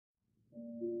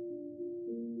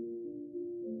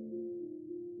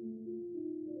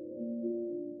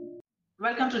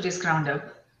Welcome to Disk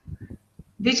Roundup.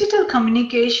 Digital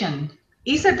communication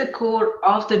is at the core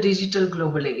of the digital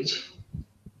global age.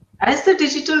 As the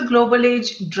digital global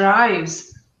age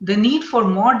drives the need for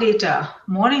more data,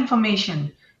 more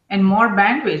information, and more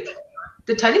bandwidth,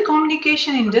 the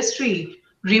telecommunication industry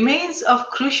remains of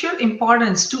crucial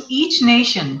importance to each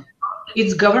nation,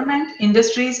 its government,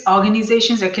 industries,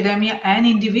 organizations, academia, and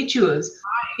individuals,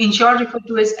 in short referred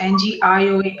to as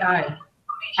NGIOAI,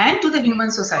 and to the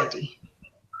human society.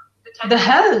 The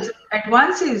health,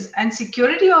 advances, and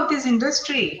security of this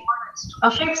industry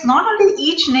affects not only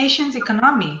each nation's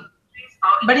economy,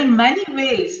 but in many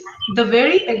ways, the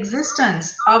very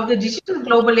existence of the digital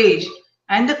global age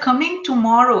and the coming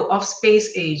tomorrow of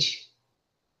space age.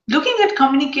 Looking at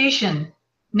communication,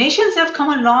 nations have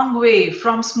come a long way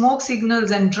from smoke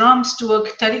signals and drums to a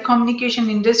telecommunication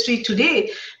industry today,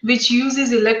 which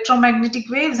uses electromagnetic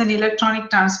waves and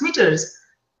electronic transmitters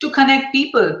to connect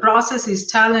people, processes,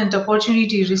 talent,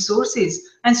 opportunity, resources,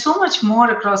 and so much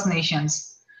more across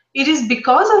nations. It is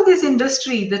because of this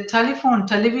industry that telephone,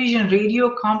 television,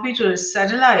 radio, computers,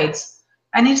 satellites,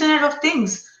 and Internet of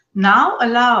Things now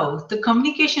allow the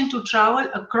communication to travel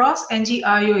across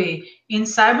NGIOA in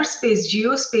cyberspace,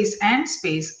 geospace, and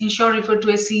space, in short referred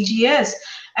to as CGS,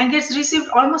 and gets received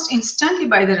almost instantly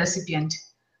by the recipient.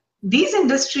 This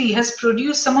industry has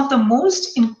produced some of the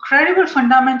most incredible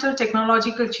fundamental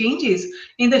technological changes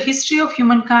in the history of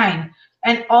humankind,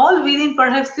 and all within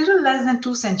perhaps little less than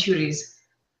 2 centuries.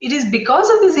 It is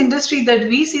because of this industry that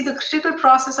we see the critical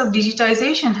process of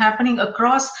digitization happening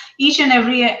across each and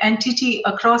every entity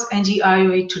across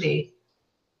NGIOA today.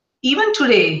 Even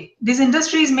today, this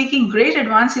industry is making great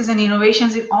advances and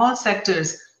innovations in all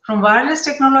sectors, from wireless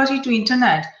technology to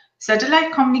internet,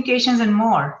 satellite communications, and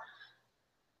more.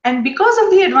 And because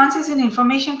of the advances in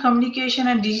information communication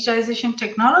and digitization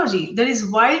technology, there is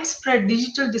widespread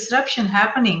digital disruption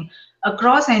happening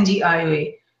across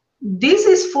NGIOA. This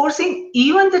is forcing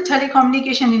even the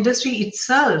telecommunication industry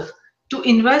itself to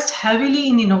invest heavily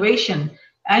in innovation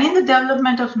and in the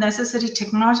development of necessary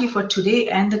technology for today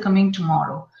and the coming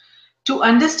tomorrow. To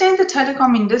understand the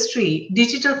telecom industry,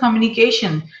 digital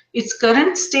communication, its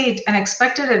current state and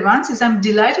expected advances, I'm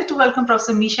delighted to welcome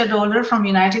Professor Misha Dolder from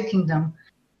United Kingdom.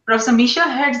 Professor Misha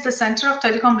heads the Center of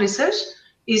Telecom Research,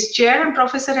 is chair and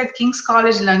professor at King's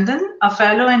College London, a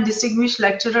fellow and distinguished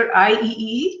lecturer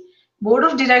IEEE, board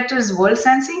of directors World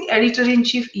Sensing,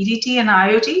 editor-in-chief EDT and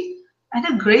IoT, and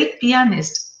a great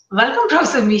pianist. Welcome,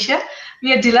 Professor Misha.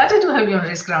 We are delighted to have you on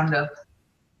Risk Roundup.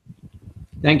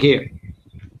 Thank you.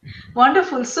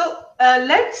 Wonderful. So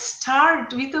let's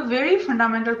start with a very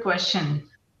fundamental question.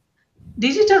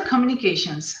 Digital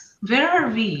communications, where are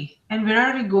we and where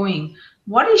are we going?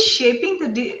 What is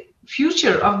shaping the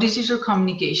future of digital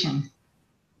communication?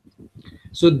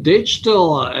 So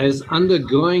digital is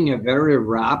undergoing a very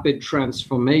rapid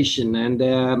transformation,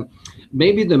 and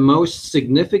maybe the most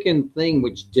significant thing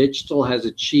which digital has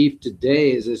achieved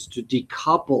today is to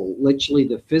decouple literally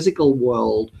the physical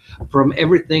world from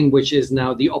everything which is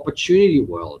now the opportunity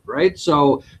world, right?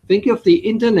 So think of the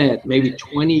internet maybe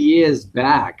 20 years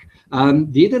back.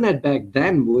 The internet back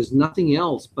then was nothing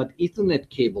else but Ethernet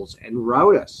cables and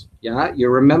routers. Yeah, you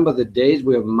remember the days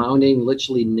we were mounting,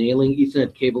 literally nailing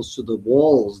Ethernet cables to the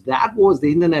walls. That was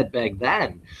the internet back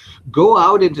then. Go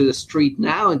out into the street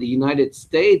now in the United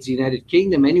States, United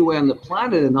Kingdom, anywhere on the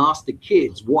planet, and ask the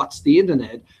kids, what's the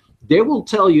internet? They will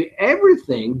tell you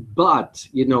everything but,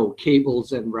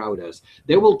 cables and routers.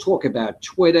 They will talk about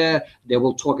Twitter. They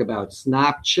will talk about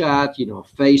Snapchat,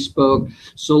 Facebook.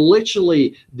 So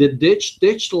literally, the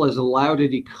digital is allowed to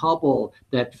decouple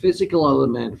that physical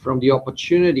element from the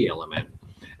opportunity element.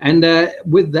 And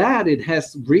with that, it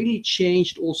has really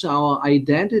changed also our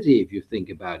identity, if you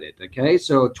think about it, okay?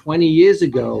 So 20 years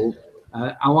ago,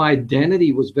 our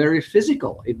identity was very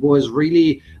physical. It was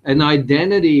really an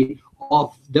identity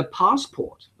of the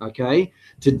passport, okay?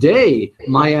 Today,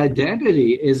 my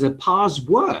identity is a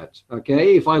password,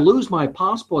 okay? If I lose my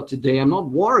passport today, I'm not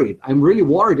worried. I'm really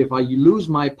worried if I lose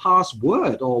my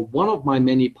password or one of my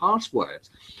many passwords.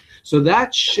 So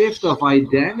that shift of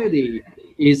identity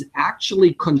is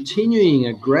actually continuing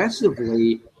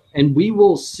aggressively, and we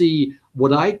will see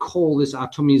what I call this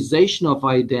atomization of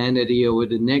identity over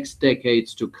the next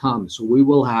decades to come. So we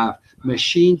will have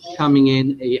machines coming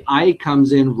in, AI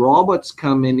comes in, robots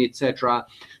come in, etc.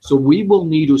 So we will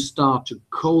need to start to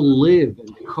co-live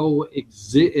and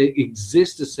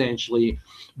coexist essentially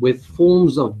with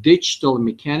forms of digital and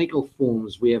mechanical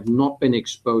forms we have not been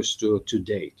exposed to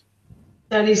date.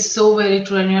 That is so very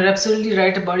true, and you're absolutely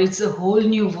right about it. It's a whole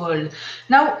new world.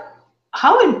 Now,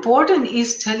 how important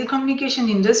is telecommunication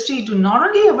industry to not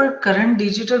only our current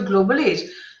digital global age,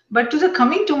 but to the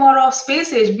coming tomorrow of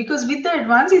space age? Because with the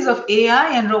advances of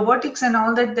AI and robotics and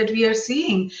all that we are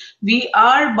seeing, we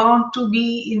are bound to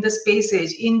be in the space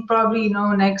age in probably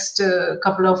next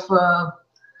couple of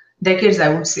decades,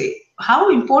 I would say.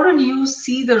 How important you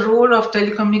see the role of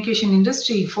telecommunication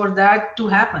industry for that to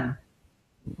happen?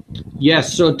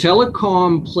 Yes, so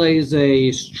telecom plays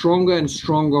a stronger and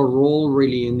stronger role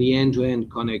really in the end-to-end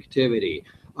connectivity.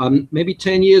 Maybe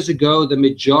 10 years ago, the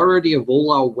majority of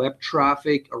all our web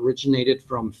traffic originated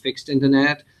from fixed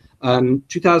internet.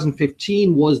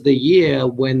 2015 was the year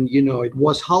when, it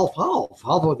was half-half.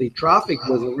 Half of the traffic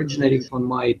was originating from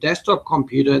my desktop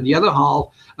computer, and the other half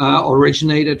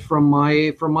originated from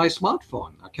my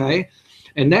smartphone, okay?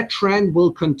 And that trend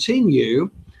will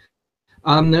continue.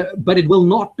 But it will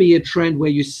not be a trend where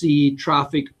you see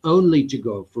traffic only to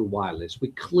go through wireless. We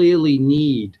clearly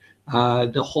need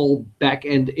the whole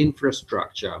back-end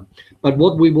infrastructure. But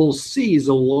what we will see is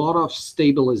a lot of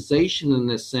stabilization in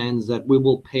the sense that we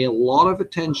will pay a lot of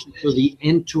attention to the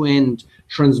end-to-end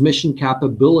transmission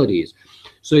capabilities.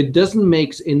 So it doesn't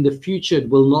make, in the future, it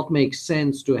will not make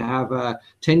sense to have a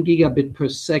 10 gigabit per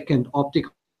second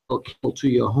optical cable to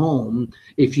your home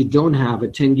if you don't have a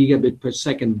 10 gigabit per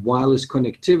second wireless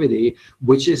connectivity,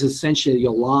 which is essentially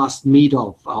your last meter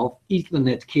of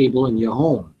Ethernet cable in your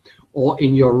home, or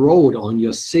in your road, or in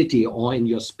your city, or in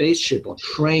your spaceship, or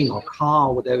train, or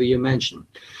car, whatever you mention.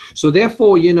 So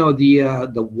therefore,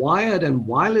 the wired and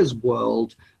wireless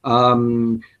world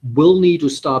will need to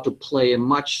start to play a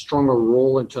much stronger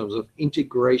role in terms of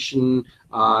integration,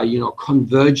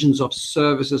 convergence of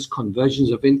services,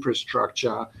 convergence of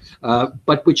infrastructure,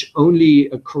 but which only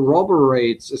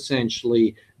corroborates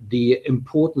essentially the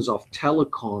importance of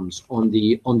telecoms on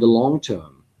the long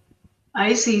term.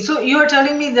 I see. So you are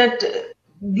telling me that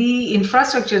the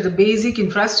infrastructure, the basic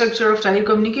infrastructure of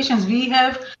telecommunications, we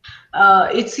have,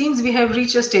 it seems we have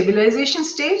reached a stabilization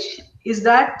stage. Is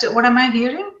that what am I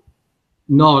hearing?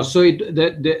 No, so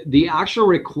the actual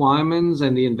requirements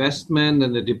and the investment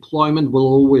and the deployment will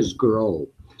always grow.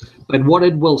 But what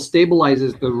it will stabilize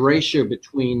is the ratio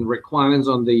between requirements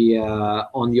on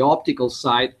the optical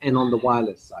side and on the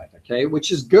wireless side, okay?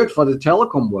 Which is good for the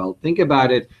telecom world. Think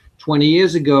about it. 20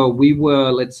 years ago, we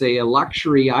were, let's say, a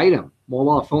luxury item.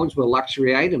 Mobile phones were a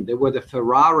luxury item. They were the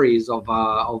Ferraris of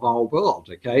our world,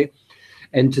 okay?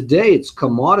 And today it's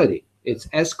commodity. It's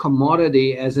as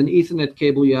commodity as an Ethernet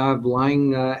cable you have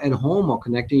lying at home or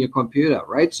connecting your computer,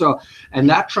 right? So, and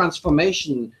that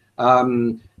transformation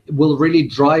will really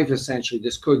drive essentially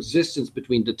this coexistence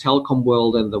between the telecom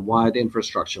world and the wired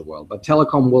infrastructure world. But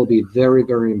telecom will be very,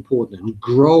 very important and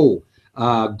grow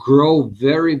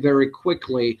very, very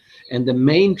quickly. And the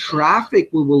main traffic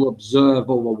we will observe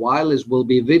over wireless will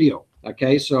be video.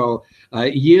 Okay, so a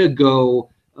year ago,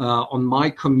 on my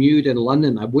commute in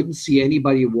London, I wouldn't see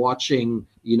anybody watching,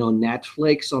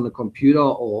 Netflix on the computer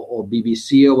or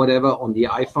BBC or whatever on the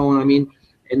iPhone. I mean,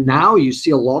 and now you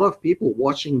see a lot of people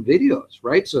watching videos,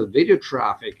 right? So video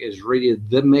traffic is really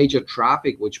the major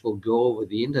traffic which will go over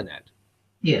the internet.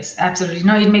 Yes, absolutely.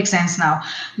 No, it makes sense now.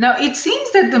 Now, it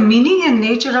seems that the meaning and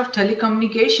nature of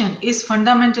telecommunication is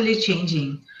fundamentally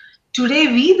changing. Today,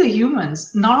 we, the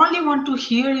humans, not only want to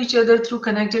hear each other through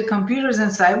connected computers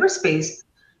and cyberspace,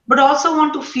 but also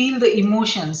want to feel the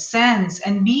emotions, sense,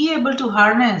 and be able to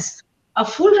harness a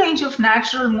full range of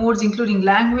natural modes, including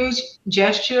language,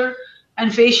 gesture,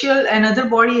 and facial and other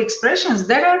body expressions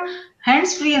that are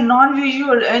hands-free and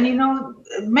non-visual, and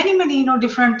many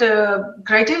different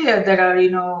criteria that are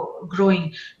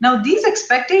growing. Now, these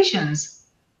expectations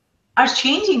are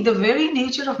changing the very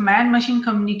nature of man-machine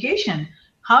communication.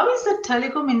 How is the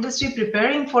telecom industry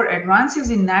preparing for advances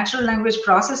in natural language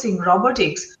processing,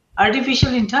 robotics,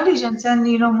 artificial intelligence, and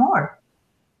more?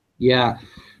 Yeah,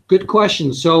 good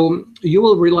question. So you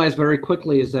will realize very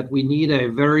quickly is that we need a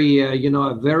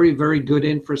very very good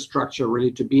infrastructure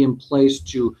really to be in place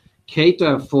to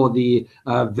cater for the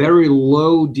very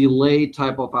low delay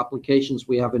type of applications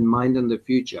we have in mind in the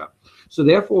future. So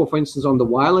therefore, for instance, on the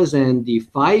wireless end, the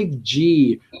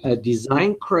 5G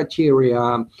design criteria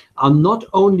are not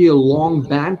only a long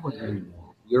bandwidth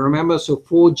anymore. You remember, so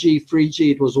 4G,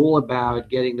 3G, it was all about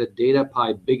getting the data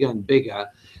pipe bigger and bigger.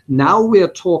 Now we're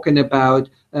talking about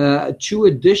 2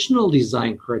 additional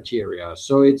design criteria.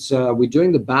 So it's we're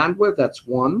doing the bandwidth, that's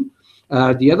one.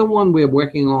 The other one we're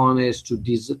working on is to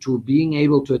being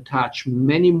able to attach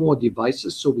many more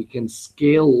devices so we can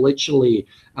scale literally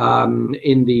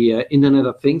in the Internet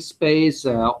of Things space,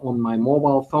 on my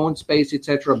mobile phone space,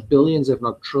 etc. Billions, if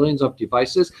not trillions of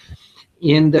devices.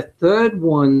 And the third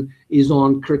one is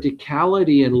on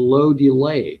criticality and low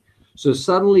delay. So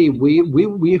suddenly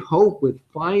we hope with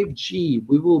 5G,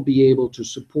 we will be able to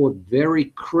support very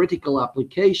critical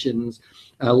applications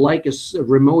like a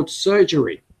remote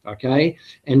surgery, okay?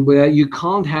 And where you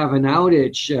can't have an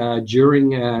outage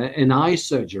during an eye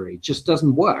surgery. It just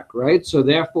doesn't work, right? So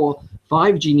therefore,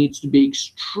 5G needs to be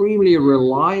extremely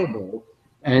reliable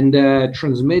and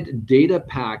transmit data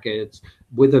packets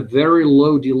with a very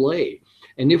low delay.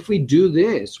 And if we do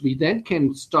this, we then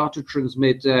can start to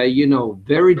transmit,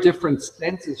 very different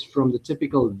senses from the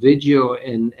typical video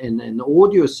and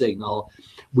audio signal.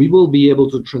 We will be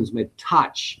able to transmit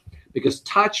touch, because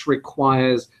touch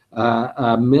requires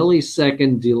a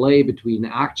millisecond delay between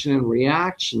action and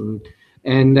reaction.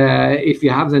 And if you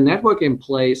have the network in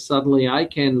place, suddenly I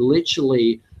can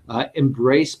literally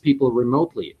embrace people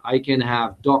remotely. I can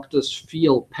have doctors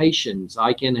feel patients.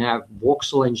 I can have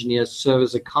voxel engineers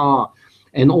service a car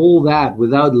and all that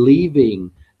without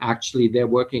leaving actually their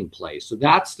working place. So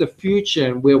that's the future,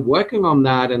 and we're working on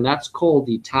that, and that's called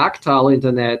the tactile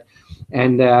internet,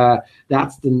 and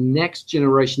that's the next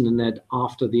generation internet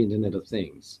after the Internet of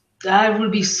Things. That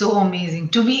would be so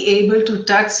amazing to be able to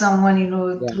touch someone,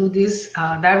 through this.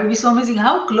 That would be so amazing.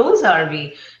 How close are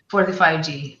we for the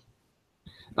 5G?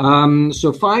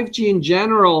 So 5G in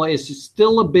general is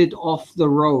still a bit off the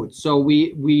road. So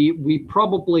we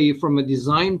probably, from a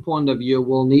design point of view,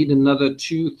 will need another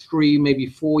 2, 3, maybe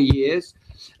 4 years.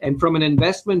 And from an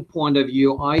investment point of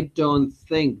view, I don't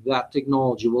think that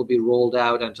technology will be rolled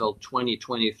out until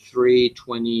 2023,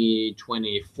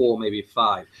 2024, maybe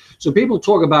 5. So people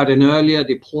talk about an earlier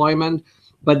deployment,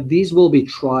 but these will be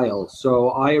trials. So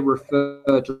I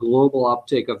refer to global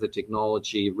uptake of the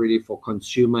technology really for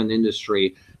consumer and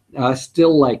industry,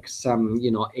 still like some,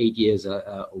 8 years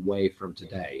away from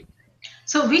today.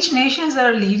 So which nations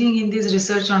are leading in this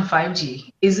research on 5G?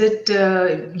 Is it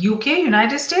UK,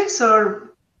 United States, or?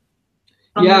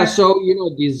 Yeah, so,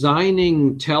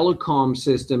 designing telecom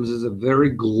systems is a very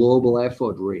global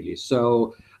effort, really.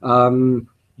 So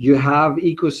you have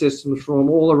ecosystems from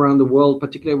all around the world,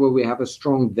 particularly where we have a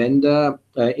strong vendor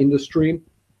industry.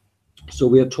 So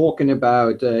we are talking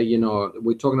about,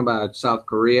 we're talking about South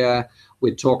Korea,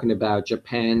 we're talking about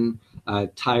Japan,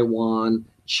 Taiwan,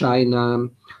 China.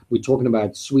 We're talking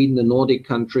about Sweden, the Nordic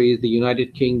countries, the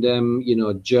United Kingdom,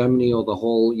 Germany, or the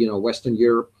whole, Western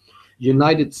Europe.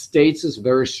 United States is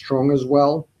very strong as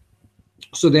well.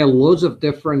 So there are loads of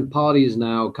different parties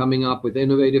now coming up with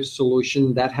innovative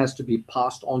solution that has to be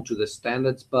passed on to the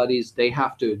standards bodies. They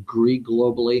have to agree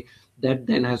globally. That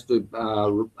then has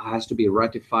to be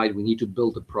ratified. We need to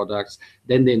build the products.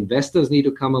 Then the investors need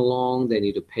to come along. They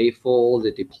need to pay for the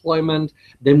deployment.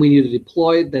 Then we need to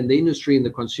deploy it. Then the industry and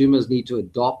the consumers need to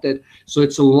adopt it. So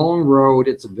it's a long road.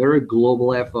 It's a very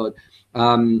global effort.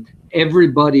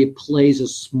 Everybody plays a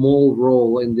small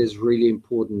role in this really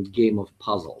important game of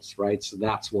puzzles, right? So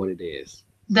that's what it is.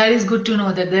 That is good to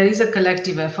know that there is a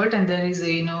collective effort and there is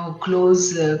a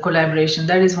close collaboration.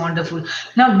 That is wonderful.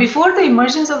 Now, before the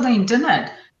emergence of the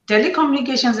internet,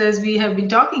 telecommunications, as we have been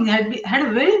talking, had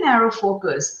a very narrow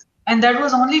focus, and that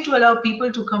was only to allow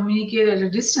people to communicate at a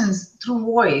distance through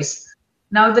voice.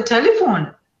 Now, the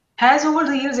telephone has over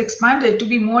the years expanded to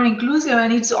be more inclusive,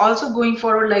 and it's also going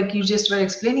forward, like you just were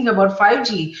explaining about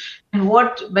 5G and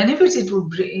what benefits it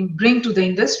would bring to the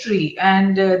industry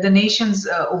and the nations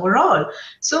overall.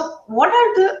 So what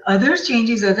are the other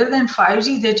changes other than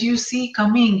 5G that you see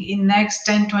coming in next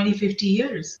 10, 20, 50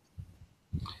 years?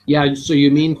 Yeah, so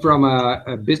you mean from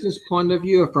a business point of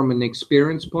view or from an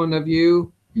experience point of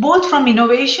view? Both from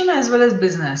innovation as well as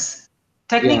business,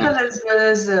 technical as well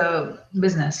as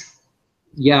business.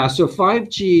 Yeah, so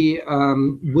 5G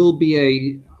will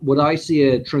be what I see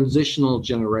a transitional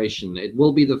generation. It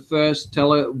will be the first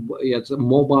it's a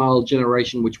mobile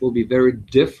generation, which will be very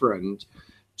different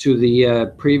to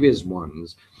the previous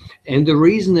ones. And the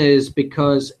reason is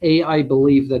because I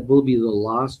believe that will be the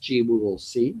last G we will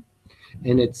see.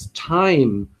 And it's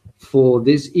time for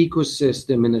this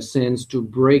ecosystem, in a sense, to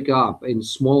break up in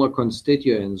smaller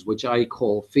constituents, which I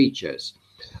call features.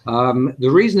 The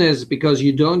reason is because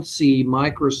you don't see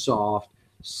Microsoft,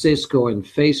 Cisco, and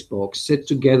Facebook sit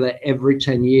together every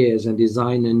 10 years and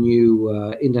design a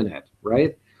new internet,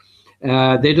 right?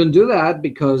 They don't do that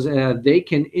because they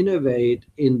can innovate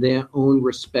in their own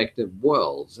respective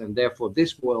worlds, and therefore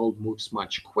this world moves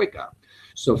much quicker.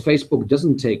 So Facebook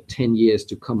doesn't take 10 years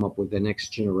to come up with the next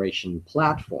generation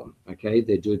platform, okay?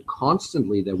 They do it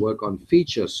constantly. They work on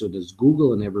features, so does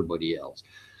Google and everybody else.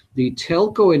 the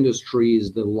telco industry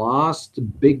is the last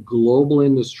big global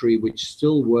industry which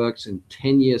still works in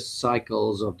 10-year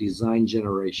cycles of design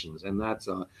generations, and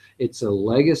it's a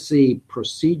legacy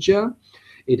procedure.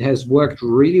 It has worked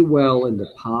really well in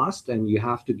the past, and you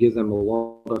have to give them a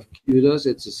lot of kudos.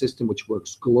 It's a system which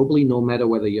works globally, no matter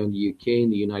whether you're in the UK,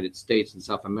 in the United States, in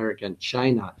South America, and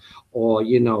China, or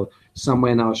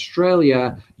somewhere in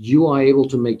Australia. You are able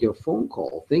to make your phone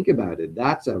call. Think about it.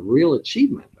 That's a real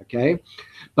achievement. Okay,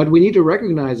 but we need to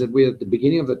recognize that we're at the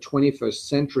beginning of the 21st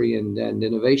century, and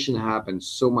innovation happens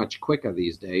so much quicker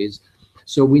these days.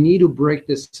 So we need to break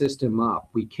this system up.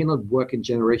 We cannot work in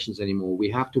generations anymore. We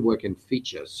have to work in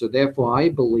features. So therefore, I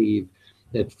believe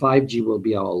that 5G will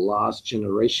be our last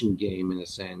generation game in a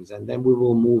sense, and then we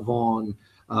will move on.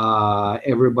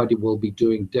 Everybody will be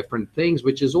doing different things,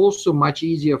 which is also much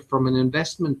easier from an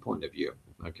investment point of view,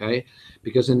 okay?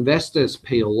 Because investors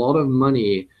pay a lot of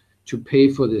money to pay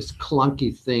for this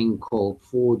clunky thing called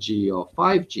 4G or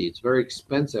 5G. It's very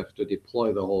expensive to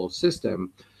deploy the whole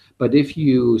system. But if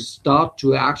you start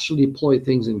to actually deploy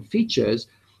things in features,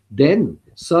 then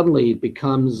suddenly it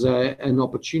becomes an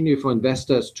opportunity for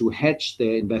investors to hedge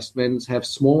their investments, have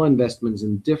small investments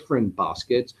in different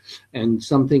baskets, and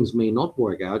some things may not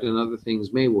work out and other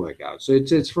things may work out. So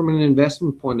it's from an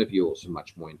investment point of view also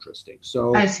much more interesting.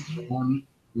 So I see.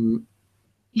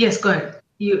 Yes, go ahead.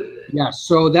 Yeah,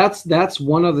 so that's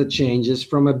one of the changes.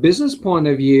 From a business point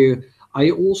of view, I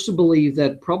also believe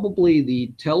that probably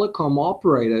the telecom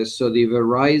operators, so the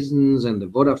Verizons and the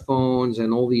Vodafones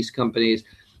and all these companies,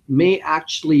 may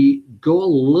actually go a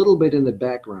little bit in the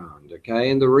background,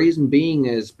 okay? And the reason being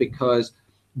is because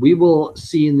we will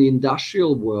see in the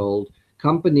industrial world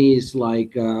companies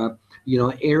like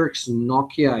Ericsson,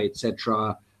 Nokia,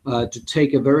 etc., to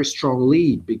take a very strong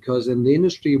lead, because in the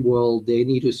industry world they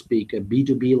need to speak a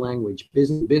B2B language,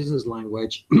 business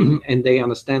language, and they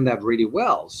understand that really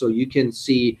well. So you can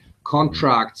see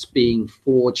contracts being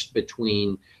forged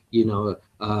between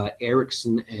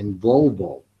Ericsson and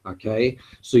Volvo. Okay,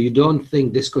 so you don't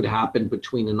think this could happen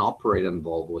between an operator and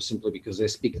Volvo simply because they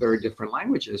speak very different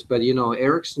languages. But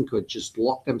Ericsson could just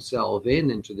lock themselves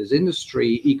into this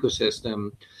industry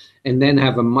ecosystem and then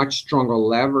have a much stronger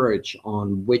leverage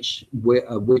on which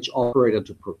operator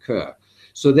to procure.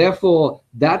 So therefore,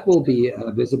 that will be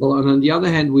visible. And on the other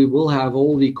hand, we will have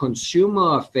all the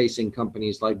consumer-facing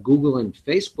companies like Google and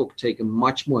Facebook take a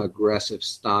much more aggressive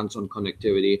stance on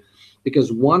connectivity,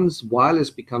 because once wireless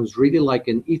becomes really like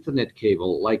an Ethernet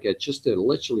cable,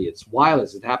 literally it's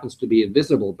wireless, it happens to be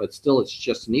invisible, but still it's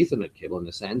just an Ethernet cable in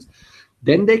a sense,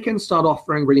 then they can start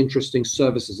offering really interesting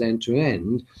services end to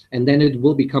end. And then it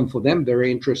will become for them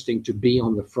very interesting to be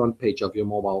on the front page of your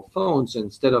mobile phones.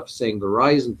 Instead of saying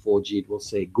Verizon 4G, it will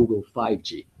say Google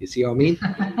 5G. You see what I mean?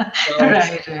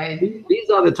 Right. These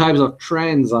are the types of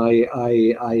trends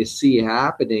I see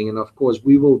happening. And of course,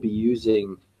 we will be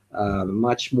using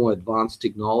much more advanced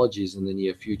technologies in the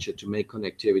near future to make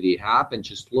connectivity happen.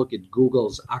 Just look at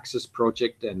Google's Access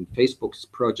project and Facebook's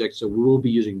project. So we will be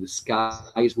using the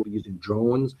skies, we'll be using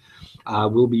drones,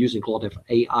 we'll be using a lot of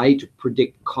AI to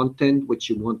predict content which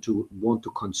you want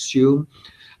to consume.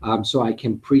 So I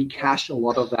can pre-cache a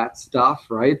lot of that stuff,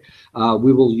 right?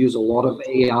 We will use a lot of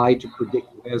AI to predict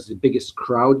where's the biggest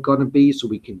crowd going to be, so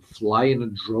we can fly in a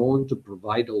drone to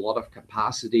provide a lot of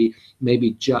capacity,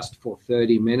 maybe just for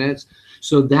 30 minutes.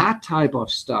 So that type of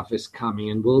stuff is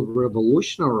coming and will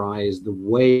revolutionize the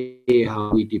way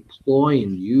how we deploy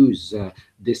and use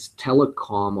this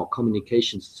telecom or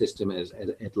communication system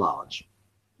at large.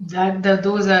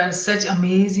 Those are such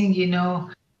amazing,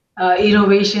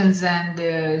 innovations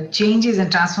and changes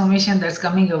and transformation that's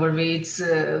coming our way. It's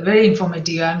very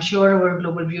informative. I'm sure our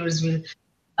global viewers will,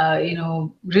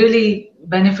 really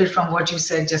benefit from what you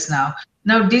said just now.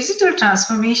 Now, digital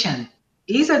transformation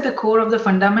is at the core of the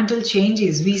fundamental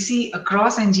changes we see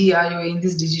across NGIOA in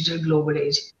this digital global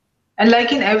age. And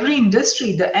like in every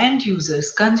industry, the end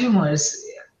users, consumers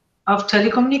of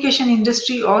telecommunication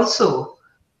industry also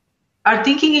are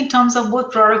thinking in terms of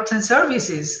both products and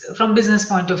services, from business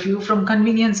point of view, from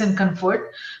convenience and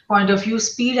comfort point of view,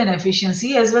 speed and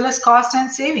efficiency, as well as cost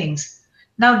and savings.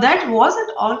 Now, that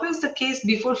wasn't always the case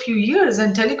before a few years,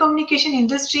 and telecommunication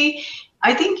industry,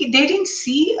 I think they didn't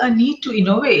see a need to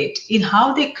innovate in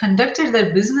how they conducted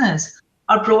their business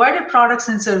or provided products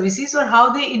and services, or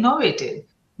how they innovated.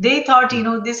 They thought,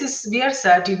 we are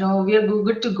set, we are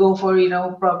good to go for,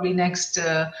 probably next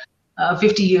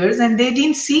 50 years, and they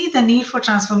didn't see the need for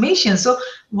transformation. So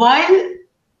while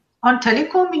on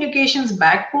telecommunications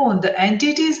backbone, the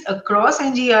entities across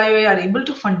NGIOA are able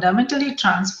to fundamentally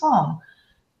transform,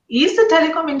 Is the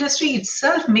telecom industry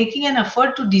itself making an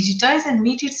effort to digitize and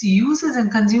meet its users and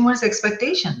consumers'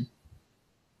 expectation?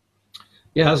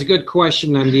 Yeah, that's a good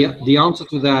question, and the answer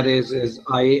to that is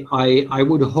I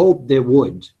would hope they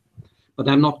would, but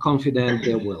I'm not confident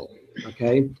they will.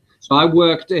 Okay, so I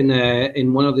worked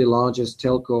in one of the largest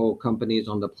telco companies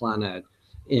on the planet,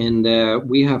 and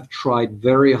we have tried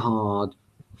very hard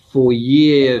for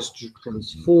years to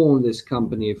transform this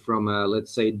company from a,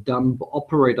 let's say, dumb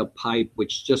operator pipe,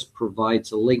 which just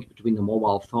provides a link between the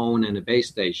mobile phone and a base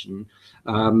station,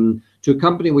 to a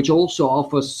company which also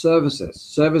offers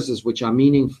services which are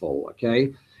meaningful.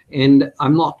 Okay. And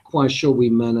I'm not quite sure we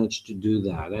managed to do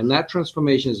that. And that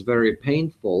transformation is very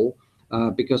painful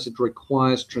because it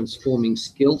requires transforming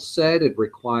skill set. It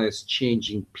requires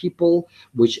changing people,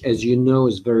 which, as you know,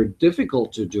 is very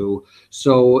difficult to do.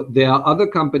 So there are other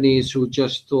companies who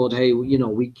just thought, hey,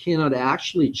 we cannot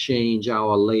actually change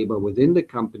our labor within the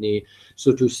company.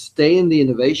 So to stay in the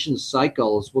innovation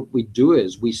cycles, what we do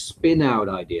is we spin out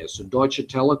ideas. So Deutsche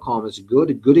Telekom is a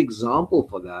good example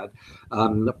for that.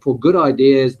 For good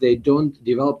ideas, they don't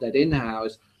develop that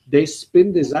in-house. They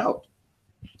spin this out.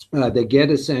 They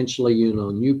get essentially,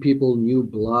 new people, new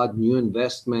blood, new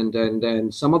investment,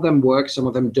 and some of them work, some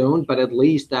of them don't, but at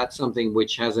least that's something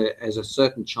which has a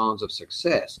certain chance of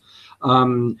success.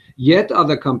 Yet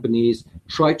other companies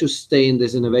try to stay in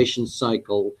this innovation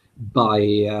cycle by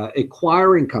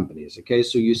acquiring companies. Okay,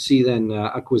 so you see then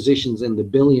acquisitions in the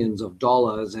billions of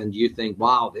dollars, and you think,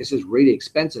 wow, this is really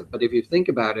expensive. But if you think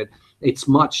about it, it's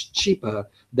much cheaper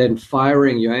than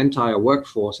firing your entire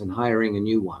workforce and hiring a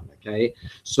new one. Okay,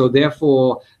 so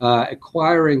therefore,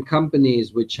 acquiring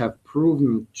companies which have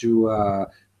proven to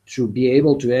be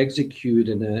able to execute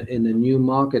in a new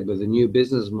market with a new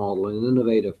business model, an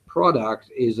innovative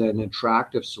product, is an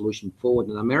attractive solution forward.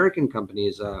 And American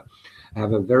companies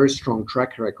have a very strong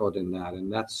track record in that,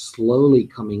 and that's slowly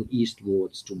coming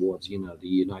eastwards towards the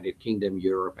United Kingdom,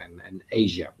 Europe, and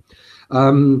Asia.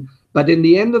 But in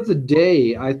the end of the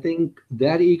day, I think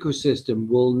that ecosystem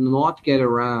will not get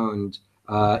around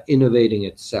innovating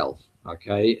itself.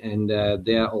 Okay, and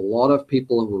there are a lot of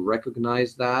people who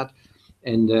recognize that.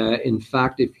 And in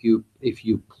fact, if you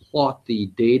plot the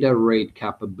data rate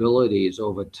capabilities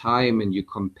over time and you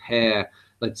compare,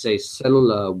 let's say,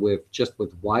 cellular with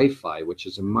Wi-Fi, which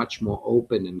is a much more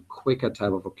open and quicker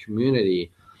type of a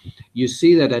community, you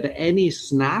see that at any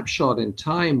snapshot in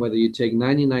time, whether you take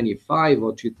 1995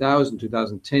 or 2000,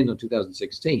 2010 or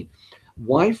 2016,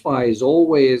 Wi-Fi is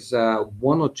always 1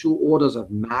 or 2 orders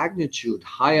of magnitude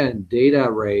higher in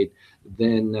data rate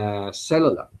than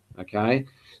cellular. Okay.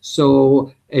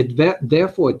 So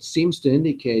therefore, it seems to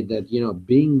indicate that,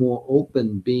 being more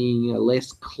open, being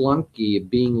less clunky,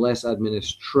 being less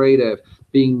administrative,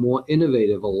 being more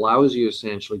innovative allows you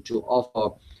essentially to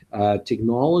offer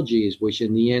technologies which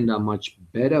in the end are much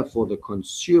better for the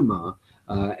consumer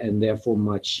and therefore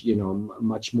much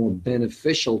more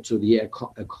beneficial to the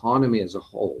economy as a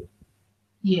whole.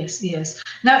 Yes, yes.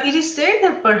 Now, it is said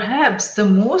that perhaps the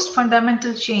most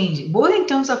fundamental change, both in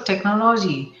terms of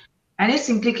technology and its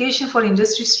implication for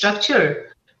industry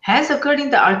structure, has occurred in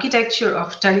the architecture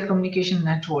of telecommunication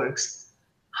networks.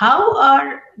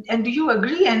 And do you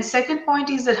agree? And second point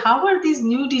is that how are these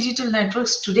new digital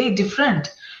networks today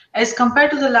different as compared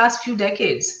to the last few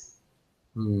decades?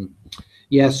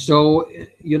 Yes, so,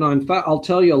 in fact, I'll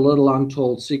tell you a little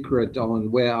untold secret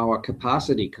on where our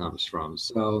capacity comes from.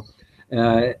 So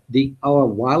our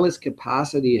wireless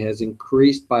capacity has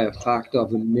increased by a factor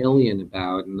of 1 million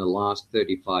about in the last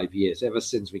 35 years, ever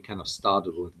since we kind of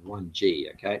started with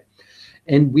 1G, okay?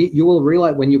 And you will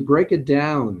realize when you break it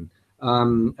down,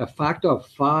 a factor of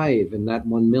 5 in that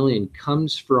 1 million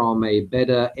comes from a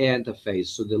better air interface,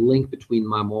 so the link between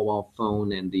my mobile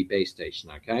phone and the base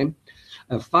station, okay?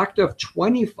 A factor of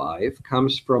 25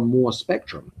 comes from more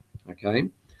spectrum, okay?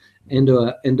 And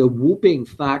a whooping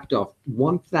factor of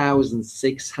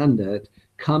 1,600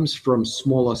 comes from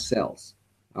smaller cells.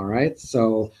 All right.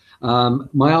 So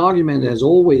my argument has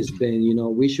always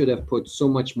been, we should have put so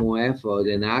much more effort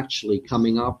in actually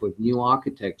coming up with new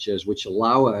architectures which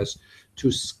allow us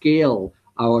to scale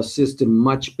our system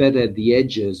much better at the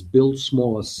edges, build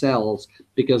smaller cells,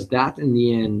 because that in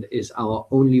the end is our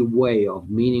only way of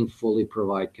meaningfully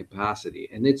provide capacity.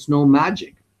 And it's no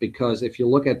magic. Because if you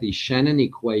look at the Shannon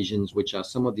equations, which are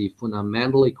some of the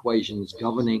fundamental equations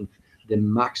governing the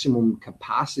maximum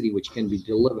capacity which can be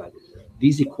delivered,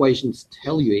 these equations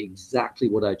tell you exactly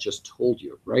what I just told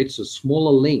you, right? So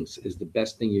smaller links is the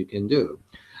best thing you can do.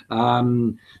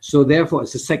 So therefore,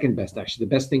 it's the second best, actually.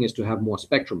 The best thing is to have more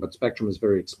spectrum, but spectrum is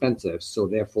very expensive. So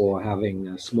therefore,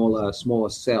 having smaller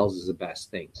cells is the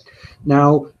best thing.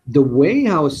 Now, the way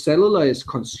how cellular is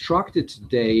constructed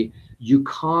today, you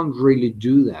can't really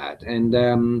do that.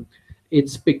 And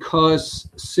it's because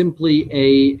simply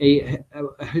a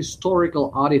historical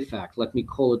artifact, let me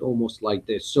call it almost like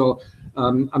this. So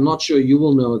I'm not sure you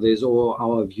will know this or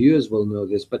our viewers will know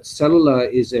this, but cellular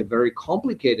is a very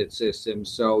complicated system.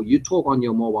 So you talk on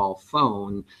your mobile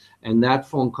phone, and that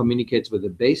phone communicates with a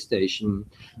base station.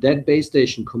 That base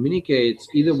station communicates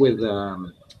either with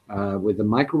a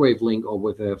microwave link or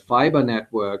with a fiber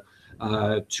network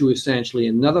to essentially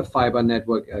another fiber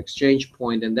network exchange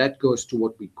point, and that goes to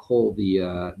what we call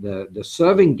the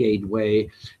serving gateway.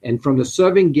 And from the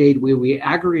serving gateway, we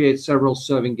aggregate several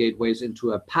serving gateways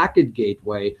into a packet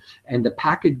gateway, and the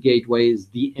packet gateway is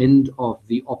the end of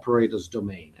the operator's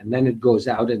domain, and then it goes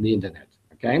out in the internet.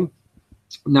 Okay.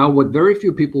 Now, what very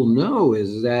few people know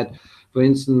is that, for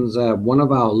instance, one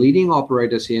of our leading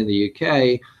operators here in the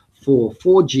UK, for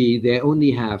 4G, they only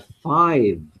have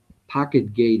 5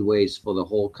 packet gateways for the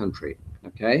whole country.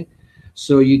 Okay,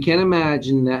 so you can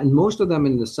imagine that, and most of them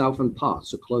in the southern part,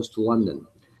 so close to London.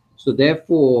 So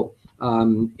therefore,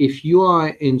 if you are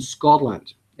in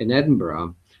Scotland, in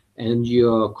Edinburgh, and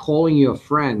you're calling your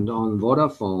friend on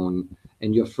Vodafone,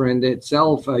 and your friend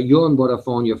itself, you're on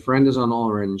Vodafone, your friend is on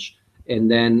Orange,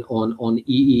 and then on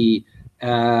EE,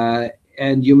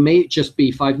 and you may just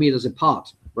be 5 meters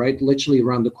apart, right? Literally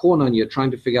around the corner, and you're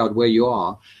trying to figure out where you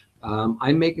are.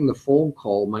 I'm making the phone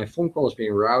call. My phone call is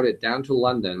being routed down to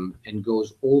London and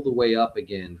goes all the way up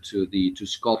again to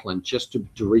Scotland just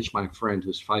to reach my friend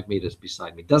who's 5 meters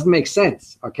beside me. Doesn't make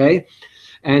sense, okay?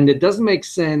 And it doesn't make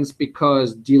sense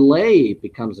because delay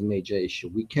becomes a major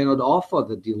issue. We cannot offer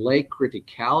the delay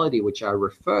criticality, which I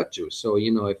referred to. So,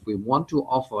 if we want to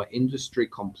offer industry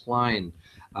compliant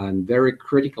and very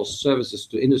critical services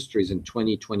to industries in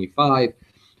 2025,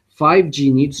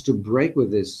 5G needs to break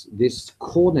with this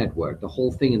core network. The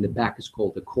whole thing in the back is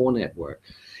called the core network.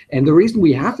 And the reason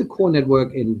we have the core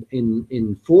network in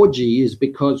 4G is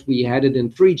because we had it in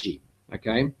 3G,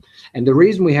 okay? And the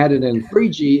reason we had it in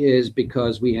 3G is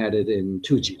because we had it in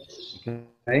 2G,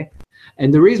 okay?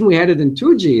 And the reason we had it in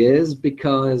 2G is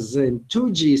because in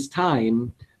 2G's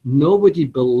time, nobody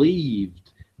believed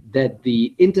that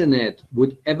the internet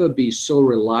would ever be so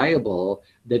reliable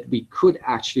that we could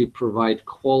actually provide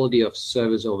quality of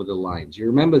service over the lines. You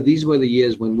remember, these were the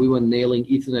years when we were nailing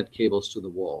Ethernet cables to the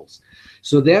walls.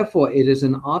 So therefore, it is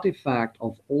an artifact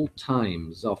of old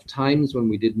times, of times when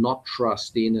we did not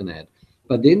trust the internet.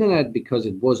 But the internet, because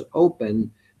it was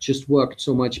open, just worked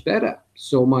so much better,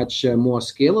 so much more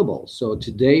scalable. So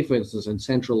today, for instance, in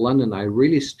central London, I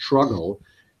really struggle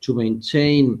to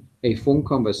maintain a phone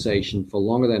conversation for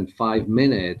longer than 5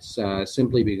 minutes,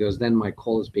 simply because then my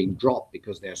call is being dropped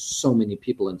because there's so many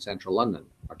people in central London,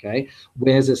 okay?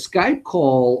 Whereas a Skype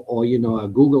call or, a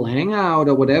Google Hangout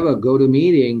or whatever,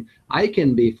 GoToMeeting, I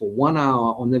can be for 1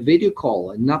 hour on the video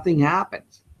call and nothing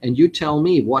happens. And you tell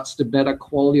me what's the better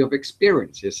quality of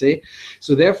experience, you see?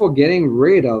 So therefore, getting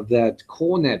rid of that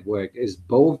core network is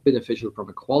both beneficial from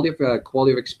a quality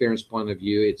of experience point of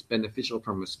view. It's beneficial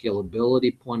from a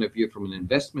scalability point of view, from an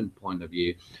investment point of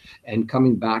view. And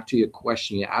coming back to your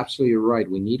question, you're absolutely right.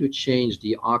 We need to change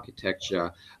the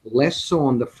architecture, less so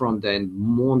on the front end,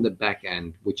 more on the back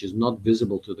end, which is not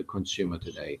visible to the consumer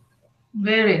today.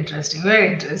 Very interesting,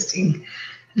 very interesting.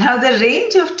 Now, the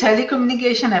range of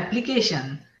telecommunication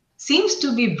application seems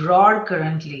to be broad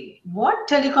currently. What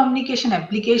telecommunication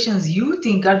applications you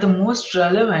think are the most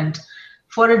relevant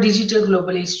for a digital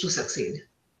global age to succeed?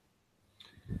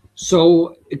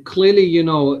 So clearly,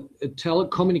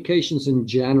 telecommunications in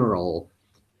general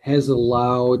has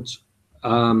allowed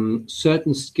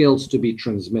certain skills to be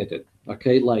transmitted,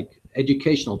 okay? Like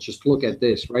educational, just look at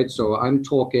this, right? So I'm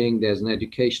talking, there's an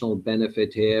educational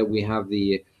benefit here. We have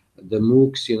the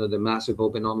MOOCs, the massive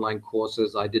open online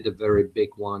courses. I did a very big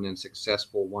one and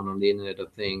successful one on the Internet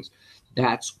of Things.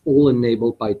 That's all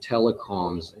enabled by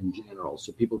telecoms in general.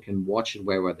 So people can watch it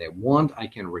wherever they want. I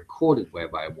can record it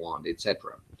wherever I want,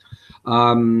 etc.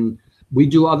 We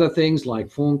do other things like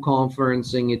phone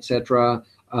conferencing, etc.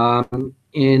 But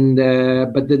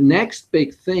the next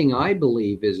big thing, I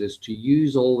believe, is to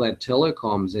use all that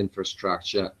telecoms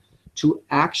infrastructure to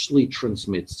actually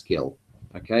transmit skill.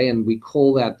 Okay, and we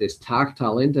call that this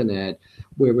tactile internet,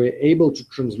 where we're able to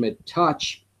transmit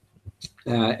touch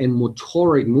and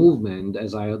motoric movement,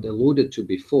 as I had alluded to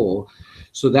before.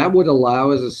 So that would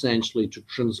allow us essentially to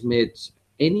transmit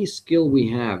any skill we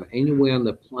have anywhere on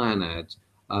the planet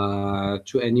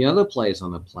to any other place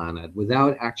on the planet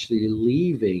without actually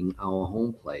leaving our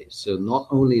home place. So not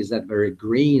only is that very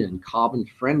green and carbon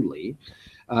friendly,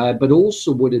 but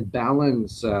also would it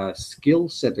balance skill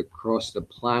set across the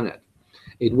planet.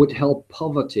 It would help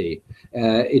poverty.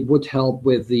 It would help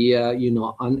with the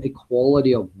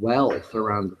inequality of wealth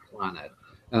around the planet.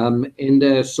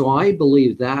 So I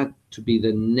believe that to be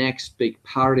the next big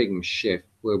paradigm shift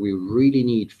where we really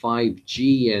need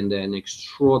 5G and an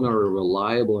extraordinarily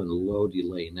reliable and low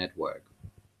delay network.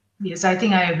 Yes, I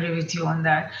think I agree with you on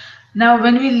that. Now,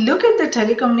 when we look at the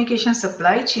telecommunication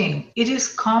supply chain, it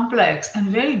is complex and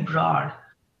very broad.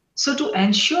 So, to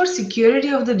ensure security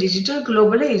of the digital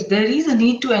global age, there is a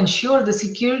need to ensure the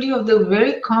security of the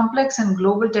very complex and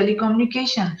global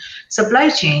telecommunication supply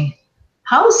chain.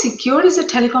 How secure is the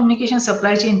telecommunication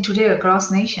supply chain today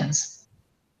across nations?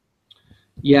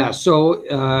 Yeah, so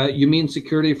you mean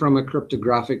security from a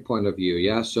cryptographic point of view,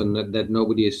 yes? And that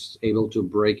nobody is able to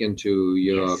break into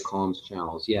your Yes, comms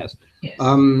channels, yes. yes,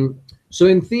 So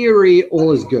in theory,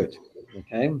 all is good,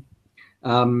 okay?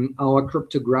 Our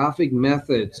cryptographic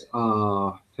methods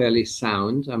are fairly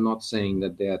sound. I'm not saying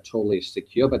that they are totally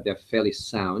secure, but they're fairly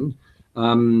sound.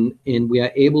 And we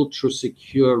are able to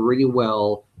secure really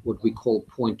well what we call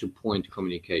point-to-point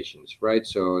communications, right?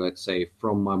 So let's say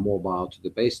from my mobile to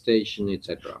the base station,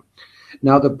 etc.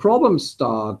 Now the problems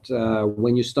start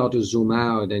when you start to zoom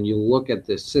out and you look at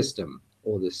the system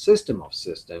or the system of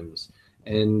systems,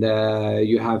 and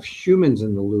you have humans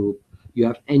in the loop, you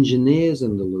have engineers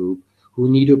in the loop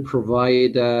who need to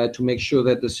provide to make sure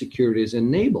that the security is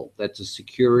enabled, that the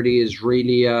security is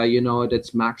really at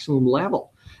its maximum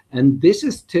level. And this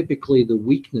is typically the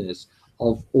weakness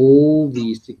of all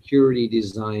the security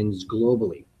designs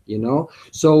globally.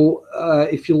 So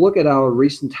if you look at our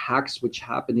recent hacks which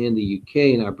happened in the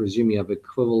UK, and I presume you have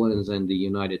equivalents in the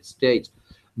United States,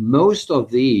 most of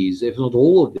these, if not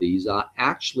all of these, are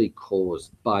actually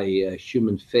caused by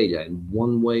human failure in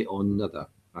one way or another.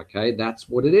 Okay, that's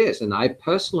what it is. And I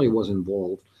personally was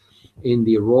involved in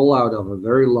the rollout of a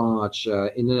very large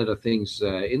Internet of Things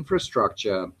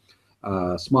infrastructure,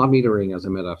 smart metering, as a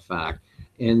matter of fact.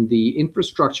 And the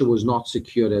infrastructure was not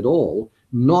secured at all,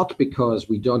 not because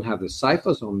we don't have the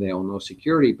ciphers on there or no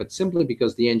security, but simply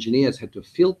because the engineers had to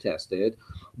field test it.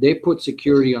 They put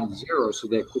security on 0 so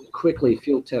they could quickly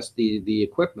field test the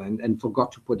equipment and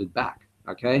forgot to put it back.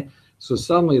 Okay. So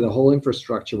suddenly the whole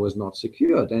infrastructure was not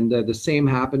secured. And the same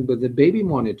happened with the baby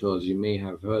monitors. You may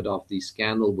have heard of the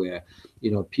scandal where,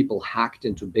 people hacked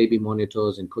into baby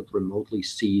monitors and could remotely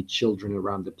see children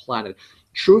around the planet.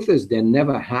 Truth is, they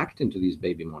never hacked into these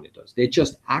baby monitors. They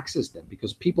just accessed them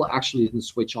because people actually didn't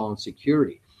switch on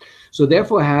security. So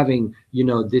therefore, having,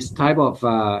 this type of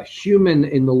human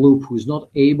in the loop who's not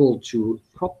able to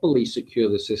properly secure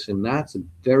the system, that's a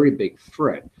very big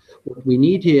threat. What we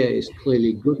need here is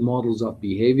clearly good models of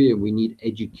behavior. We need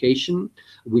education.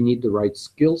 We need the right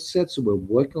skill sets. So we're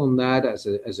working on that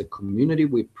as a community.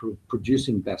 We're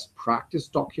producing best practice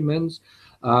documents,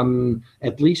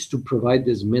 at least to provide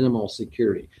this minimal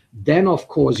security. Then, of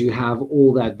course, you have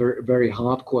all that very, very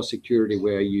hardcore security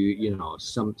where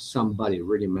somebody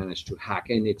really managed to hack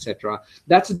in, etc.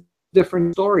 That's a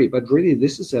different story. But really,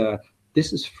 this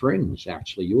is fringe.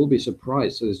 Actually, you will be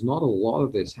surprised. So there's not a lot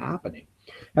of this happening.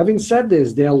 Having said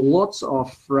this, there are lots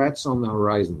of threats on the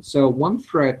horizon. So one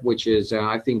threat, which is,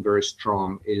 I think, very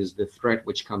strong, is the threat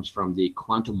which comes from the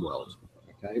quantum world.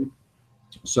 Okay,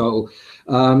 so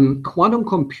quantum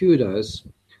computers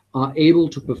are able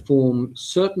to perform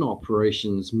certain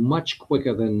operations much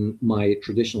quicker than my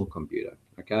traditional computer.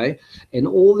 Okay, and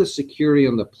all the security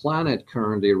on the planet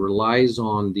currently relies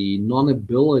on the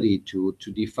non-ability to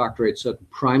defactorate certain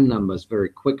prime numbers very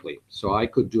quickly. So I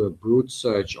could do a brute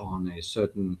search on a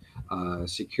certain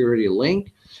security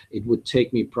link. It would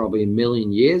take me probably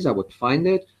 1,000,000 years. I would find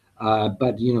it,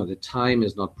 but the time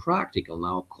is not practical.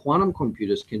 Now, quantum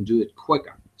computers can do it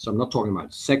quicker. So I'm not talking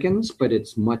about seconds, but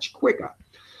it's much quicker.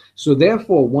 So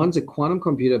therefore, once a quantum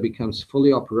computer becomes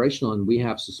fully operational, and we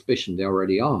have suspicion they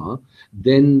already are,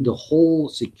 then the whole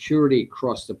security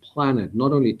across the planet,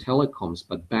 not only telecoms,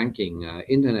 but banking,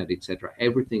 internet, etc.,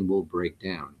 everything will break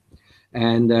down.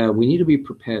 And we need to be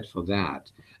prepared for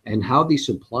that. And how the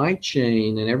supply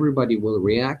chain and everybody will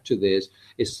react to this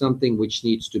is something which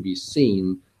needs to be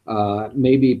seen.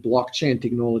 Maybe blockchain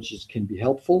technologies can be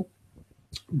helpful,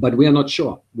 but we are not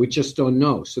sure. We just don't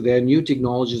know. So there are new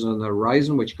technologies on the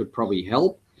horizon which could probably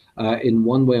help in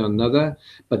one way or another,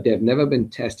 but they've never been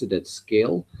tested at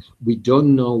scale. We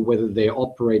don't know whether they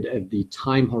operate at the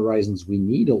time horizons we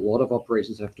need. A lot of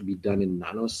operations have to be done in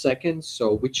nanoseconds,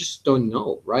 so we just don't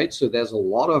know, right? So there's a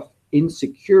lot of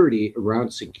insecurity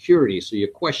around security. So your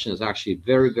question is actually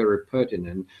very, very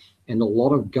pertinent. And a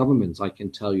lot of governments, I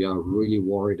can tell you, are really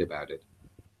worried about it.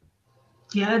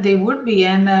 Yeah, they would be.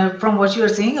 And from what you are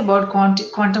saying about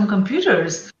quantum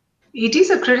computers, it is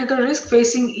a critical risk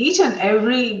facing each and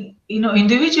every,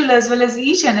 individual as well as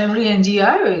each and every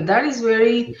NGI. That is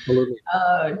very Absolutely.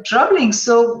 troubling.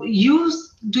 So,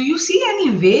 do you see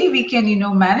any way we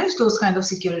can, manage those kind of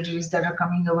security risks that are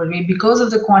coming our way because of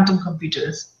the quantum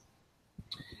computers?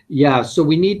 Yeah, so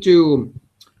we need to.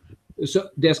 So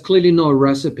there's clearly no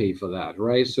recipe for that,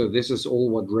 right? So this is all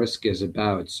what risk is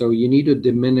about. So you need to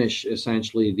diminish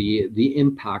essentially the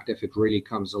impact if it really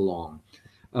comes along.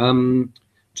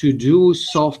 To do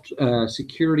soft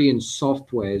security in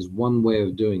software is one way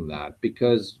of doing that,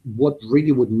 because what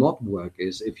really would not work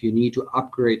is if you need to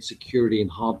upgrade security in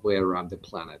hardware around the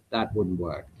planet. That wouldn't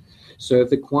work. So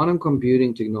if the quantum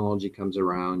computing technology comes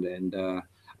around and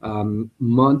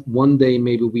one day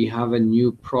maybe we have a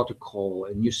new protocol,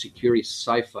 a new security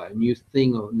cipher, a new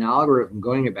thing, or an algorithm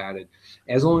going about it,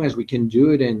 as long as we can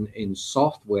do it in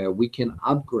software, we can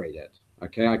upgrade it.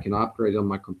 Okay, I can upgrade on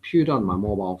my computer, on my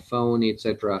mobile phone,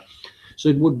 etc. So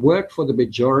it would work for the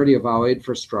majority of our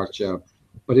infrastructure,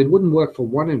 but it wouldn't work for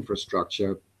one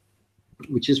infrastructure,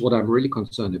 which is what I'm really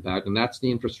concerned about, and that's the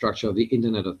infrastructure of the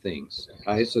Internet of Things.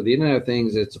 Okay? So the Internet of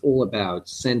Things, it's all about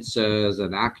sensors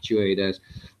and actuators.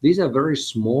 These are very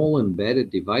small embedded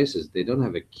devices. They don't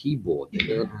have a keyboard. They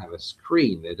don't have a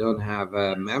screen. They don't have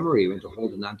a memory to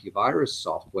hold an antivirus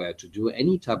software to do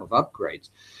any type of upgrades.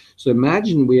 So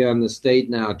imagine we are in the state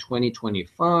now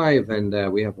 2025,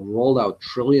 and we have rolled out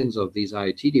trillions of these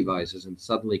IoT devices, and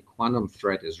suddenly quantum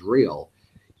threat is real.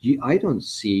 I don't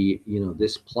see,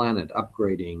 this planet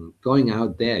upgrading, going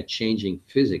out there, changing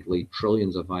physically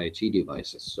trillions of IoT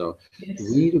devices. So Yes.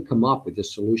 we need to come up with a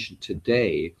solution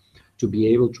today to be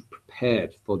able to prepare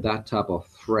for that type of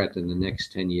threat in the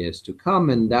next 10 years to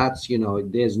come. And that's,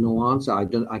 there's no answer.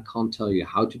 I can't tell you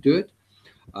how to do it.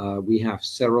 We have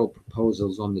several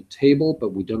proposals on the table,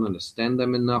 but we don't understand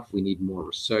them enough. We need more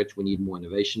research, we need more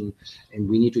innovation, and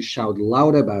we need to shout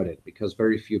loud about it, because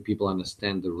very few people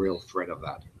understand the real threat of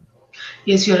that.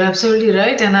 Yes, you're absolutely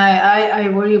right. And I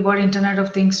worry about Internet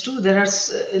of Things too. There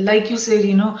are, like you said,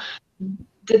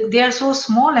 they are so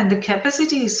small and the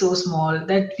capacity is so small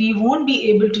that we won't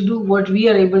be able to do what we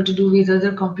are able to do with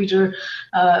other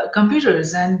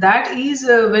computers, and that is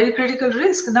a very critical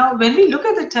risk. Now, when we look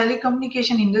at the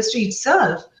telecommunication industry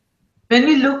itself, when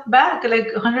we look back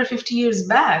like 150 years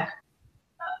back,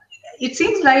 it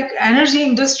seems like energy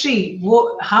industry,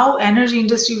 how energy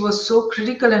industry was so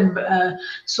critical and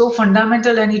so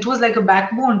fundamental, and it was like a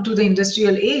backbone to the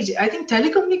industrial age. I think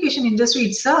telecommunication industry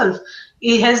itself,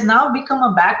 it has now become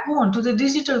a backbone to the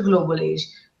digital global age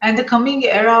and the coming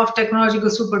era of technological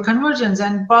superconvergence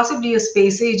and possibly a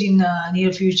space age in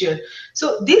near future.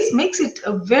 So this makes it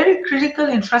a very critical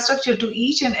infrastructure to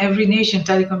each and every nation,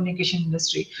 telecommunication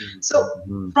industry. So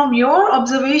from your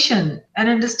observation and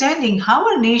understanding, how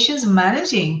are nations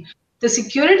managing the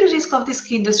security risk of this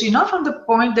key industry, not from the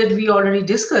point that we already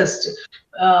discussed,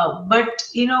 but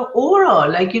overall,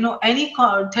 like any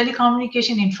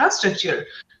telecommunication infrastructure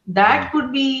that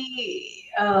could be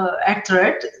at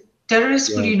threat. Terrorists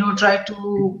could try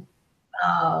to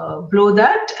blow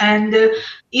that, and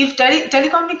if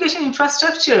telecommunication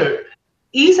infrastructure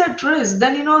is at risk,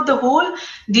 then the whole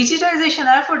digitization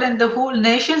effort and the whole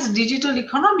nation's digital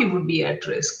economy would be at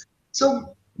risk.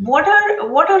 So what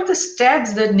are the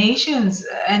steps that nations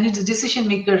and its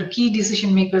key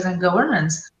decision makers and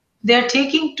governance, they are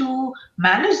taking to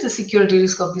manage the security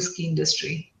risk of this key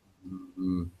industry?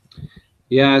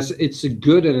 Yes, it's a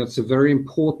good and it's a very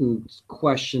important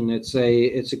question. It's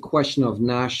a question of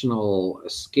national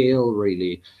scale,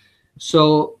 really.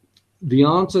 So the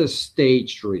answer is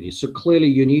staged, really. So clearly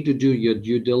you need to do your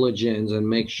due diligence and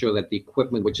make sure that the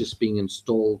equipment which is being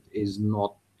installed is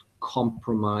not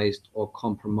compromised or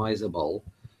compromisable,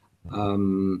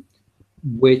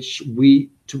 which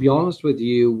to be honest with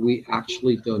you, we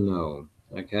actually don't know.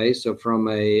 Okay, so from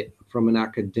an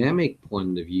academic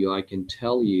point of view, I can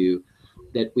tell you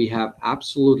that we have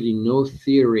absolutely no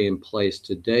theory in place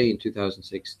today in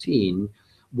 2016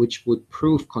 which would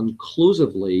prove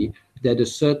conclusively that a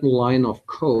certain line of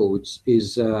codes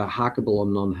is hackable or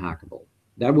non-hackable.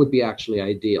 That would be actually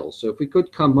ideal. So if we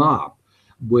could come up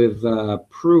with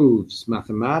proofs,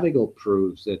 mathematical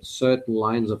proofs, that certain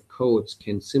lines of codes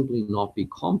can simply not be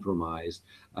compromised,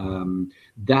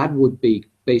 that would be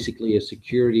basically a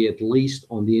security, at least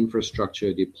on the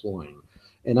infrastructure deploying.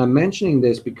 And I'm mentioning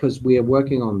this because we are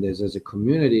working on this as a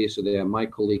community. So there are my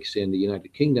colleagues here in the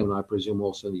United Kingdom, and I presume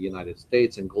also in the United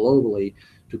States and globally,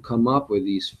 to come up with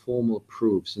these formal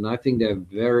proofs. And I think they're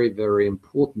very, very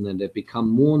important, and they become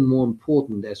more and more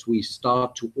important as we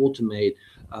start to automate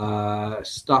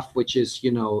stuff which is,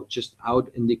 just out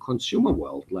in the consumer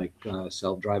world, like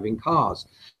self-driving cars.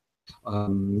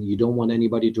 You don't want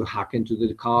anybody to hack into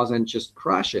the cars and just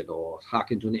crash it, or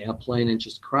hack into an airplane and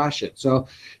just crash it. So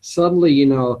suddenly,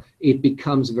 it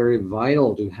becomes very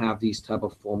vital to have these type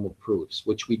of formal proofs,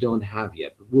 which we don't have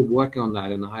yet. But we're working on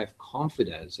that, and I have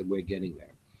confidence that we're getting there.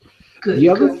 Good, the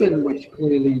other thing which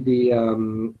clearly the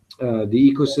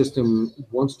ecosystem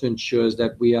wants to ensure is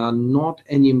that we are not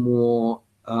anymore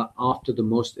after the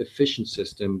most efficient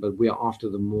system, but we are after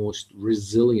the most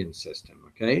resilient system,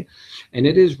 okay? And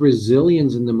it is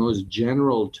resilience in the most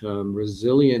general term,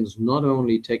 resilience not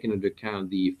only taking into account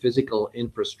the physical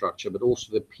infrastructure, but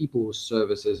also the people who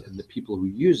services and the people who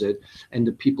use it and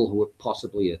the people who would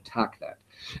possibly attack that.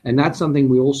 And that's something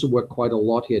we also work quite a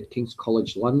lot here at King's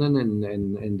College London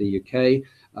and the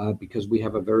UK, because we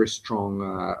have a very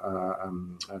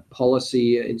strong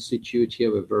policy institute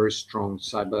here, a very strong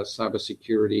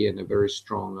cybersecurity and a very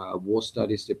strong war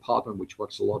studies department, which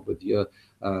works a lot with your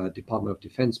Department of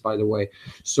Defense, by the way.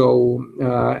 So,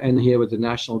 and here with the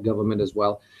national government as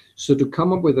well. So to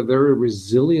come up with a very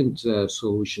resilient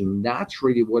solution, that's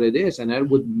really what it is. And that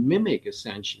would mimic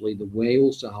essentially the way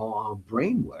also how our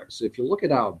brain works. So if you look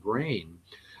at our brain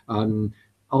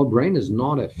is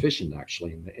not efficient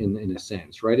actually in a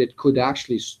sense, right? It could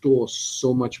actually store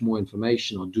so much more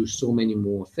information or do so many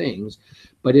more things,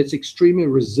 but it's extremely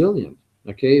resilient.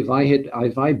 Okay, if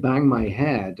I bang my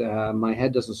head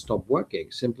doesn't stop working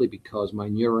simply because my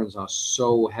neurons are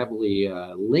so heavily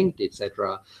linked,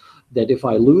 etc., that if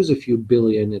I lose a few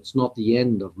billion, it's not the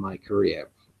end of my career.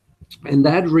 And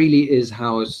that really is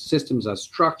how systems are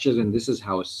structured, and this is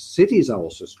how cities are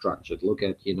also structured. Look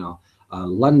at,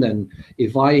 London.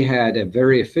 If I had a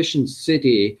very efficient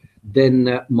city,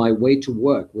 then my way to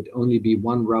work would only be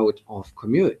one route of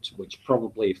commute, which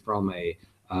probably from a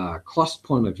cost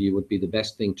point of view would be the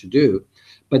best thing to do.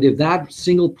 But if that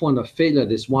single point of failure,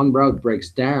 this one route breaks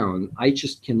down, I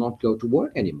just cannot go to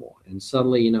work anymore. And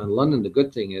suddenly, in London, the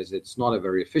good thing is it's not a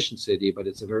very efficient city, but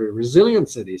it's a very resilient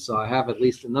city. So I have at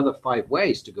least another 5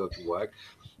 ways to go to work.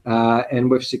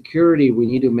 And with security, we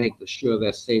need to make sure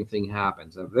that same thing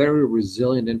happens. A very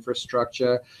resilient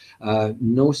infrastructure,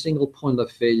 no single point of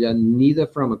failure, neither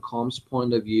from a comms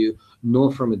point of view,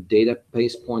 nor from a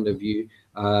database point of view,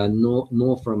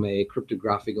 nor from a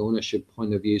cryptographic ownership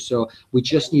point of view. So we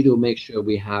just need to make sure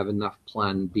we have enough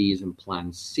plan Bs and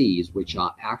plan Cs, which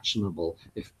are actionable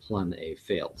if plan A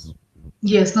fails.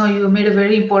 Yes, no, you made a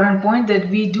very important point that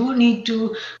we do need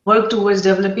to work towards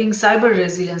developing cyber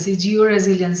resiliency, geo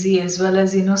resiliency, as well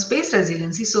as, space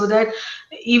resiliency, so that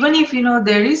even if,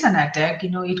 there is an attack,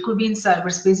 it could be in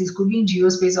cyberspace, it could be in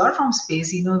geospace or from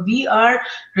space, we are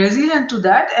resilient to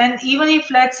that. And even if,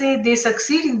 let's say, they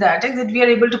succeed in the attack, that we are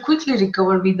able to quickly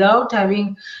recover without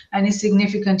having any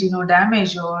significant,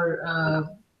 damage or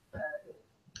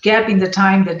gap in the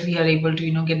time that we are able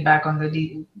to, get back on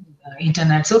the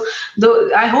internet. So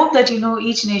though I hope that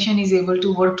each nation is able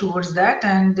to work towards that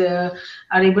and are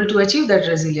able to achieve that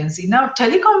resiliency. Now,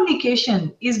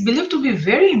 telecommunication is believed to be a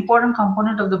very important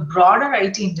component of the broader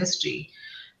IT industry,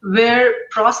 where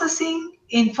processing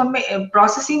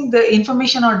the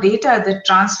information or data that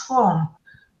transform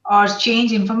or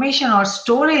change information or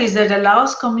storage that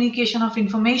allows communication of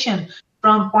information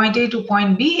from point A to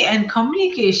point B, and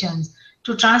communications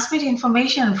to transmit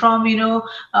information from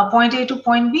point A to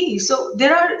point B. So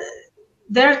there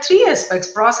are 3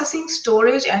 aspects: processing,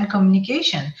 storage, and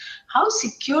communication. How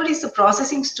secure is the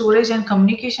processing, storage, and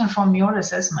communication from your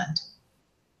assessment?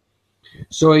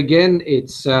 So again,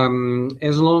 it's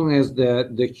as long as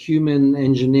the human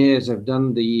engineers have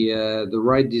done the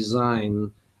right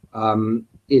design,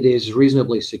 it is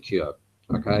reasonably secure.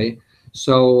 Okay.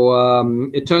 So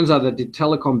it turns out that the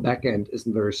telecom backend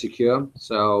isn't very secure.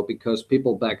 So because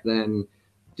people back then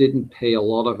didn't pay a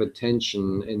lot of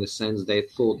attention, in the sense they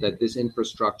thought that this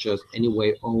infrastructure is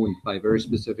anyway owned by very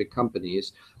specific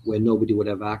companies where nobody would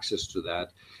have access to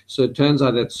that. So it turns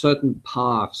out that certain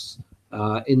paths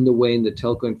in the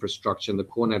telco infrastructure and the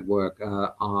core network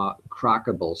are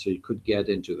crackable, so you could get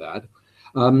into that.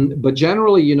 But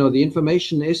generally, the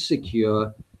information is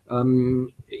secure.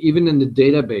 Even in the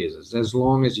databases, as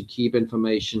long as you keep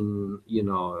information,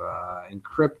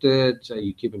 encrypted,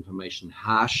 you keep information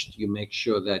hashed, you make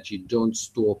sure that you don't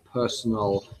store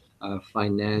personal,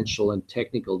 financial, and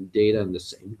technical data in the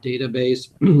same database.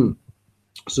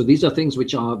 So these are things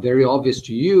which are very obvious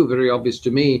to you, very obvious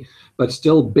to me, but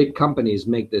still big companies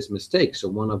make this mistake. So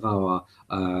one of our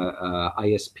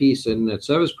ISPs, internet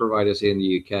service providers here in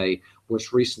the UK,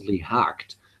 was recently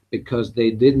hacked because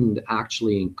they didn't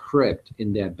actually encrypt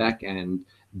in their back end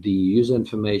the user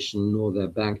information nor their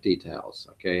bank details.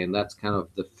 Okay, and that's kind of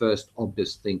the first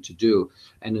obvious thing to do.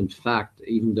 And in fact,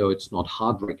 even though it's not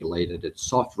hard regulated, it's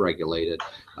soft regulated,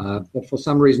 but for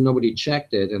some reason nobody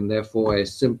checked it, and therefore a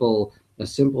simple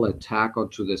attack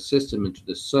onto the system, into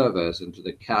the servers, into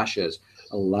the caches,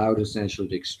 allowed essentially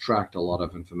to extract a lot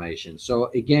of information.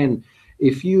 So again,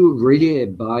 if you really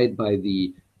abide by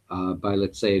the by,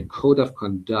 let's say, a code of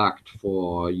conduct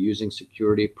for using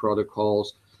security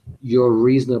protocols, you're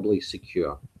reasonably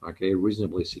secure. Okay,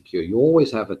 reasonably secure. You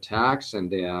always have attacks,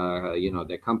 and there are,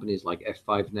 there are companies like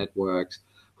F5 Networks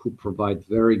who provide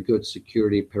very good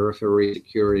security, periphery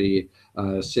security.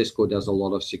 Cisco does a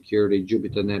lot of security,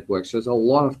 Jupiter Networks. There's a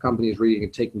lot of companies really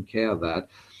taking care of that.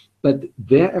 But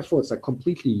their efforts are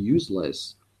completely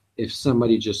useless if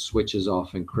somebody just switches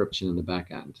off encryption in the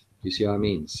back end. You see what I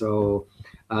mean? So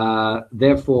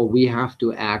therefore, we have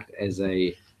to act as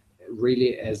a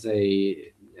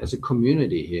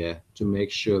community here to make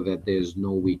sure that there's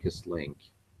no weakest link.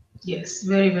 Yes,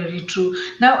 very, very true.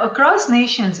 Now, across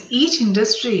nations, each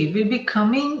industry will be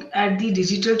coming at the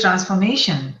digital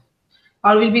transformation,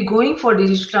 or will be going for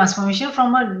digital transformation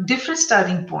from a different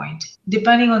starting point,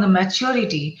 depending on the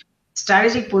maturity,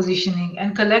 strategic positioning,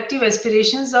 and collective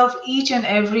aspirations of each and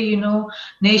every,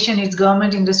 nation, its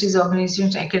government, industries,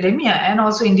 organizations, academia, and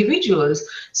also individuals.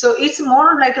 So it's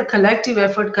more like a collective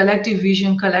effort, collective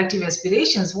vision, collective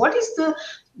aspirations. What is the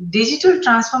digital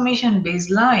transformation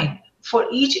baseline for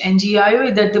each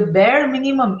NGIO that the bare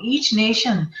minimum each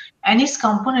nation and its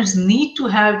components need to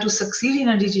have to succeed in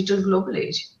a digital global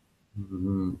age?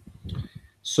 Mm-hmm.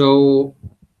 So,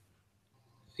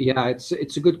 yeah, it's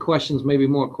a good question. Maybe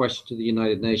more a question to the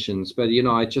United Nations. But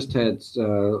I just had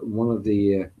one of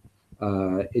the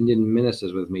Indian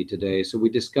ministers with me today. So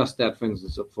we discussed that, for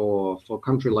instance, for a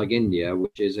country like India,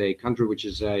 which is a country which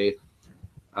is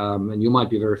and you might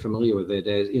be very familiar with it,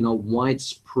 as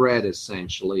widespread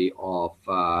essentially of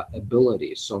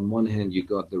abilities. So on one hand, you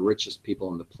got the richest people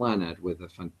on the planet with the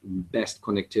best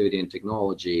connectivity and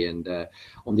technology, and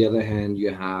on the other hand,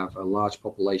 you have a large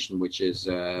population which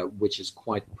is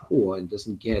quite poor and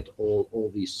doesn't get all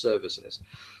these services.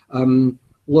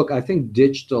 Look, I think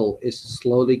digital is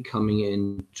slowly coming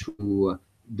into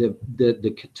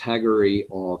the category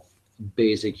of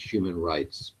basic human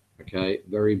rights. Okay,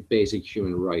 very basic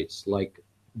human rights like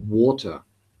water,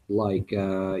 like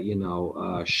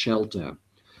shelter,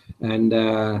 and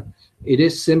it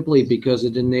is simply because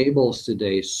it enables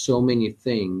today so many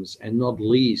things, and not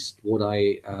least what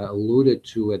I alluded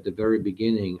to at the very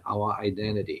beginning, our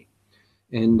identity.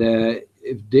 And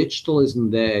if digital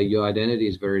isn't there, your identity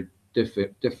is very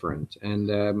different.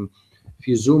 And if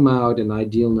you zoom out, and I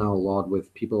deal now a lot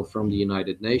with people from the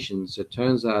United Nations, it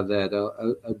turns out that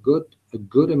a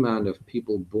good amount of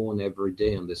people born every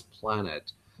day on this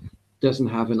planet doesn't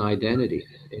have an identity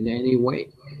in any way,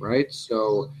 right?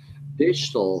 So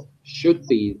digital should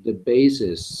be the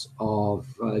basis of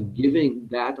giving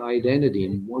that identity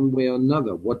in one way or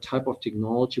another. What type of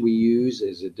technology we use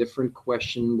is a different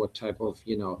question. What type of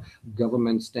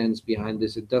government stands behind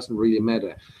this, it doesn't really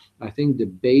matter. I think the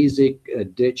basic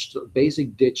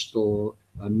digital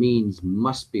means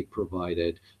must be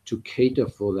provided to cater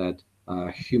for that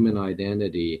human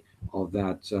identity of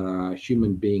that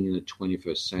human being in the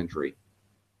 21st century.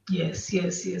 Yes,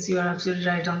 you are absolutely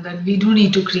right on that. We do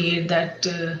need to create that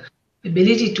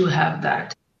ability to have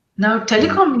that. Now,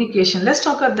 telecommunication, let's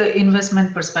talk about the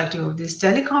investment perspective of this.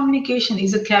 Telecommunication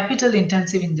is a capital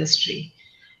intensive industry.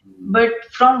 But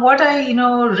from what I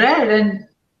read and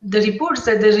the reports,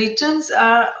 that the returns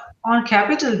are on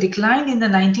capital declined in the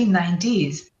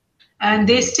 1990s, and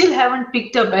they still haven't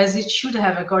picked up as it should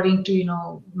have, according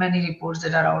to many reports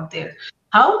that are out there.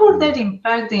 How would that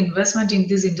impact the investment in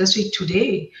this industry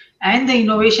today and the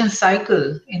innovation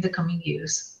cycle in the coming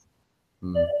years?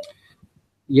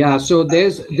 Yeah, so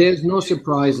there's no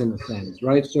surprise in a sense,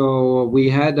 right? So we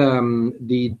had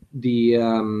the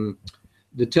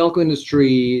telco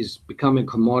industry is becoming a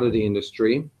commodity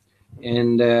industry,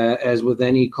 and as with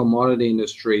any commodity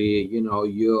industry,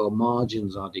 your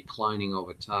margins are declining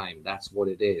over time. That's what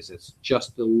it is. It's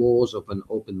just the laws of an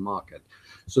open market.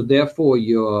 So therefore,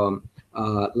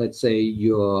 let's say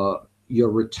your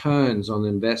returns on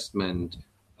investment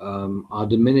are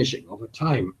diminishing over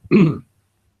time.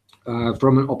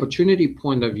 From an opportunity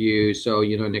point of view, so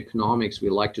in economics, we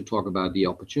like to talk about the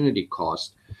opportunity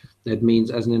cost. That means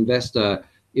as an investor,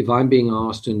 if I'm being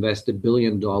asked to invest $1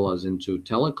 billion into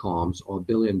telecoms or $1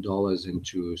 billion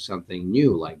into something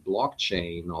new like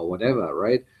blockchain or whatever,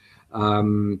 right?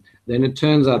 Then it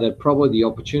turns out that probably the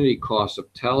opportunity cost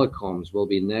of telecoms will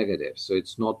be negative. So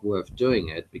it's not worth doing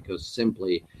it because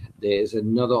simply there is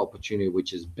another opportunity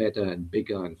which is better and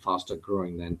bigger and faster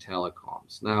growing than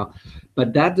telecoms. Now,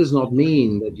 but that does not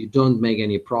mean that you don't make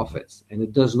any profits. And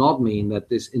it does not mean that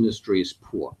this industry is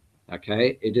poor.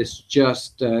 Okay, it is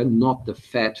just not the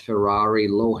fat Ferrari,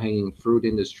 low-hanging fruit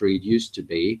industry it used to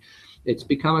be. It's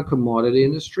become a commodity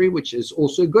industry, which is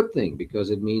also a good thing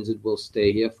because it means it will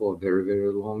stay here for a very,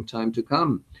 very long time to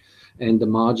come. And the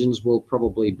margins will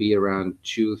probably be around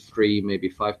 2, 3, maybe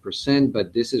 5%.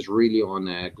 But this is really on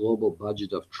a global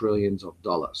budget of trillions of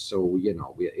dollars. So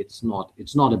it's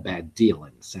not a bad deal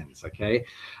in a sense. Okay.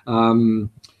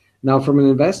 Now, from an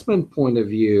investment point of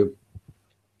view,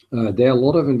 there are a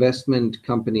lot of investment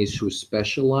companies who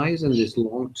specialize in this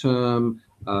long-term,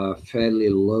 fairly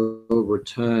low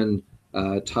return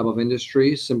type of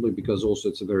industry, simply because also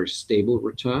it's a very stable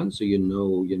return. So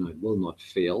it will not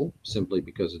fail simply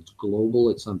because it's global.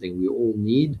 It's something we all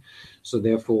need. So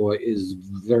therefore, is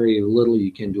very little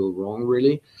you can do wrong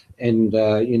really. And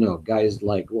guys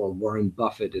like Warren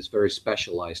Buffett is very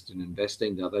specialized in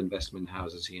investing. The other investment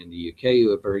houses here in the UK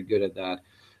who are very good at that.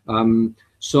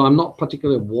 So I'm not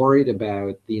particularly worried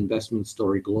about the investment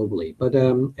story globally. But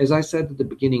as I said at the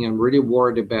beginning, I'm really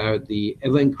worried about the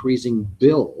ever-increasing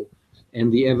bill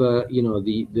and the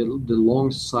the long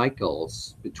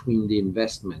cycles between the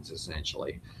investments,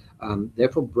 essentially.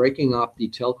 Therefore, breaking up the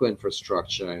telco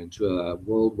infrastructure into a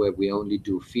world where we only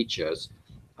do features,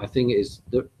 I think is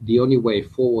the only way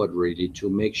forward, really, to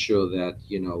make sure that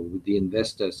the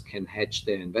investors can hedge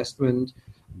their investment.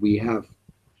 We have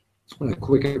a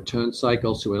quicker return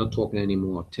cycle, so we're not talking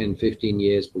anymore 10, 15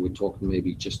 years, but we're talking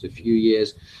maybe just a few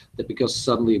years, that because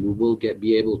suddenly we will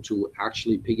be able to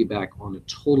actually piggyback on a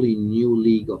totally new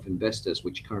league of investors,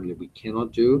 which currently we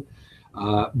cannot do,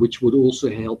 which would also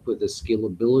help with the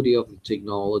scalability of the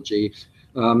technology.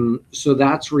 So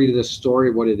that's really the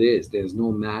story, what it is. There's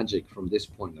no magic from this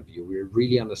point of view. We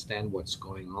really understand what's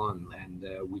going on,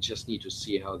 and we just need to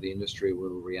see how the industry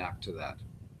will react to that.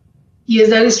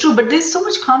 Yes, that is true. But there's so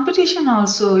much competition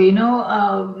also,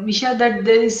 Misha, that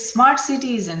there is smart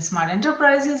cities and smart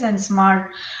enterprises and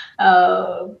smart,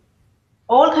 all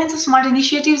kinds of smart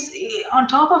initiatives on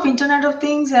top of Internet of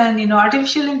Things and,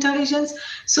 artificial intelligence.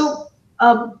 So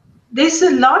there's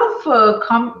a lot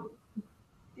of,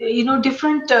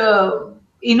 different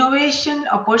innovation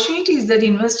opportunities that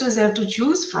investors have to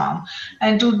choose from,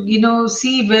 and to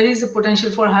see where is the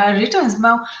potential for higher returns.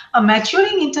 Now, a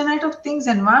maturing Internet of Things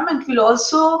environment will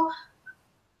also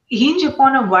hinge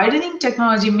upon a widening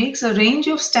technology mix. A range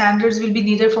of standards will be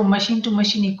needed for machine to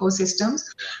machine ecosystems,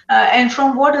 and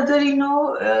from what other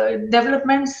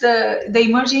developments the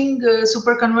emerging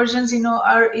super convergence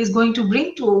is going to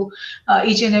bring to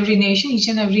each and every nation, each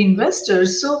and every investor.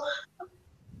 So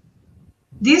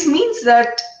this means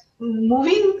that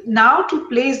moving now to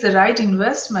place the right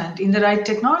investment in the right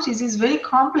technologies is very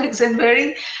complex and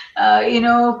very,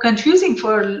 confusing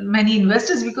for many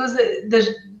investors, because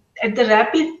at the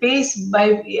rapid pace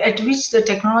at which the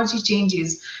technology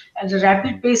changes, at the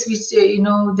rapid pace which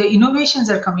the innovations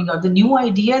are coming out, the new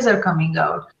ideas are coming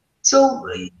out. So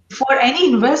for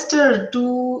any investor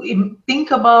to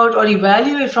think about or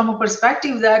evaluate from a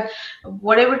perspective that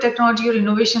whatever technology or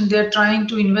innovation they're trying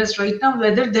to invest right now,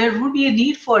 whether there would be a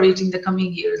need for it in the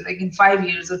coming years, like in 5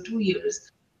 years or 2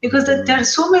 years, because there are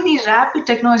so many rapid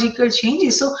technological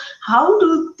changes. So how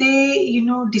do they,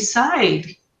 decide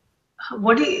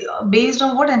based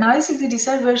on what analysis they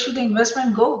decide where should the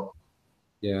investment go?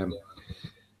 Yeah.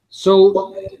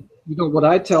 So, what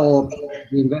I tell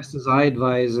the investors I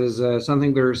advise is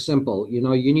something very simple. You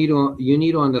need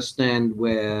to understand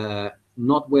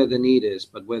not where the need is,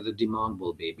 but where the demand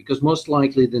will be, because most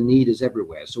likely the need is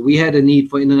everywhere. So we had a need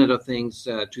for Internet of Things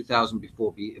 2000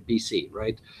 before BC,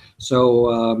 right?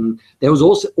 So there was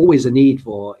also always a need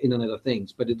for Internet of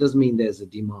Things, but it doesn't mean there's a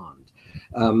demand.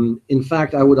 In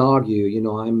fact, I would argue,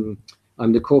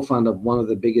 I'm the co-founder of one of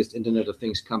the biggest Internet of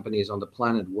Things companies on the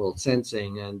planet, World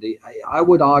Sensing, and I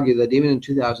would argue that even in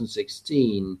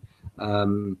 2016,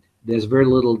 there's very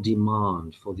little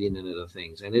demand for the Internet of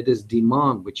Things, and it is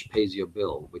demand which pays your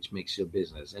bill, which makes your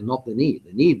business, and not the need.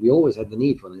 The need, we always had the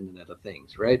need for the Internet of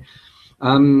Things, right?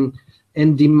 And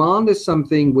demand is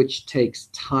something which takes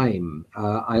time.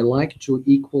 I like to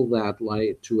equal that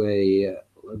to a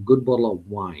good bottle of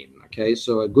wine. Okay,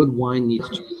 so a good wine needs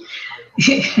to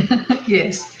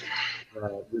yes,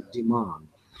 with demand.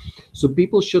 So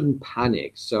people shouldn't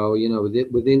panic. So, with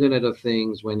the Internet of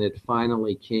Things, when it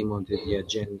finally came onto the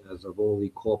agendas of all the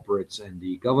corporates and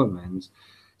the governments,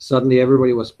 suddenly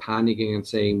everybody was panicking and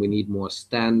saying we need more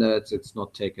standards. It's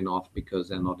not taken off because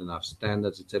there are not enough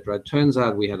standards, etc. It turns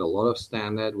out we had a lot of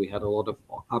standard, we had a lot of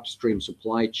upstream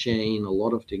supply chain, a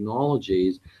lot of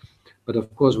technologies, but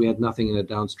of course we had nothing in the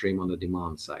downstream on the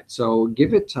demand side. So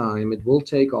give it time, it will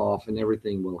take off and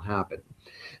everything will happen.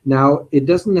 Now, it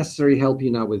doesn't necessarily help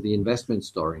you now with the investment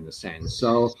story in a sense.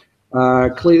 So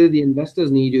clearly the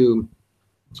investors need to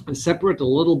separate a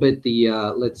little bit the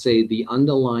let's say the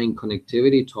underlying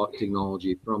connectivity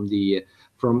technology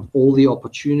from all the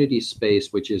opportunity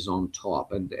space which is on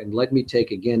top. And let me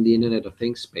take again the Internet of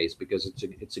Things space, because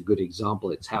it's a good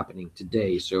example. It's happening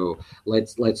today. So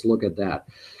let's look at that.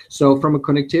 So from a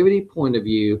connectivity point of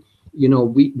view,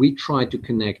 we try to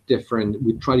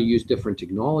use different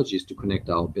technologies to connect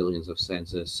our billions of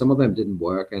sensors. Some of them didn't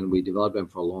work and we developed them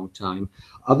for a long time.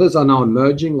 Others are now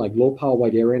emerging, like low power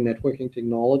wide area networking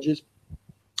technologies,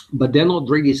 but they're not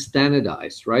really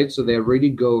standardized, right? So they really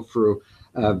go through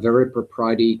a very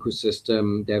proprietary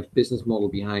ecosystem. They have business model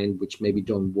behind which maybe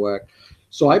don't work.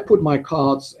 So I put my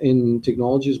cards in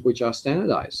technologies which are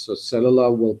standardized. So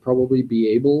cellular will probably be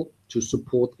able to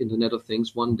support Internet of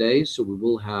Things one day. So we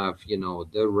will have,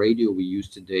 the radio we use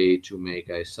today to make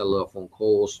a cellular phone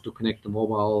calls, to connect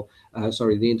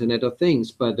the Internet of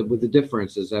Things. But with the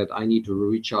difference is that I need to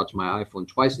recharge my iPhone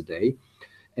twice a day.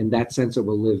 And that sensor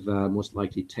will live most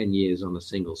likely 10 years on a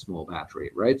single small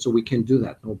battery, right? So we can do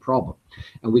that, no problem.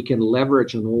 And we can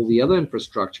leverage on all the other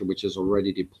infrastructure which is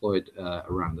already deployed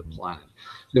around the planet.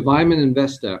 So if I'm an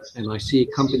investor and I see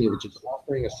a company which is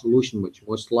offering a solution which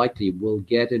most likely will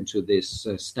get into this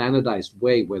standardized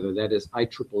way, whether that is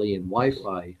IEEE and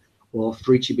Wi-Fi or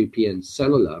 3GPP and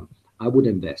cellular, I would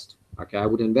invest. Okay, I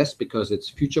would invest because it's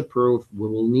future-proof. We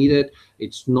will need it.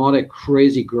 It's not a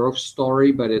crazy growth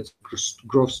story, but it's a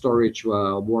growth story which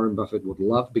Warren Buffett would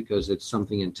love, because it's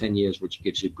something in 10 years which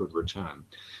gives you good return,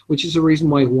 which is the reason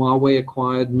why Huawei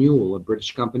acquired Newell, a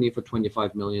British company, for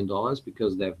 $25 million,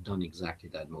 because they've done exactly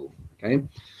that move. Okay.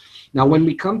 Now, when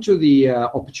we come to the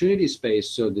opportunity space,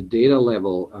 so the data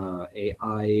level,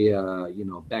 AI,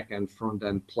 back-end,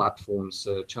 front-end platforms,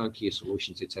 turnkey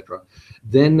solutions, etc.,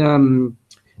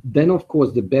 then of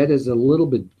course the bet is a little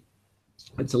bit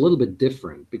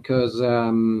different, because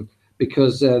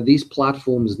these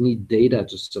platforms need data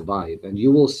to survive. And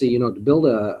you will see, to build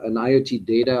an IoT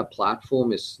data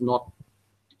platform is not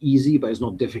easy, but it's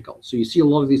not difficult. So you see a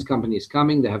lot of these companies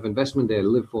coming, they have investment, they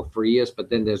live for 3 years, but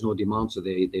then there's no demand, so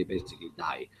they basically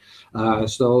die.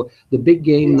 So the big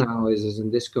game now is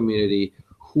in this community,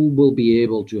 who will be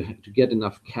able to get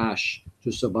enough cash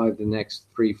to survive the next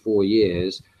 3-4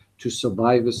 years, to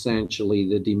survive essentially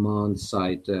the demand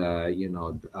side,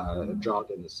 drought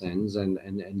in a sense,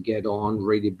 and get on,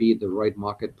 really be at the right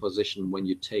market position when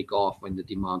you take off, when the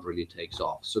demand really takes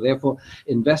off. So therefore,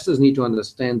 investors need to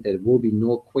understand that there will be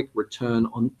no quick return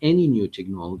on any new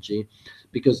technology,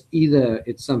 because either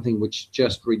it's something which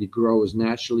just really grows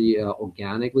naturally,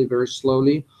 organically, very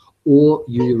slowly, or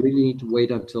you really need to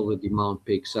wait until the demand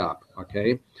picks up,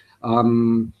 okay?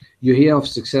 You hear of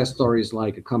success stories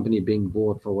like a company being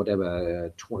bought for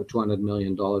whatever, $200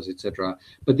 million, etc.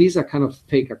 But these are kind of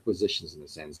fake acquisitions in a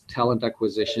sense, talent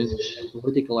acquisition,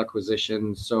 political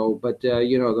acquisition. So, but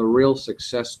the real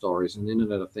success stories in the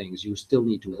Internet of Things, you still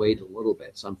need to wait a little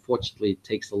bit. So unfortunately, it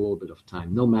takes a little bit of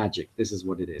time. No magic. This is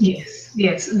what it is.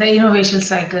 Yes. The innovation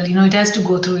cycle, it has to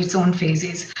go through its own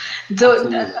phases. So,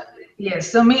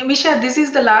 yes. So, Misha, this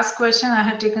is the last question. I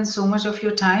have taken so much of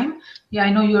your time. Yeah, I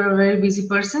know you're a very busy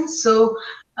person. So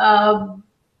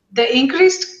the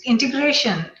increased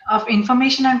integration of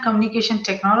information and communication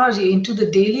technology into the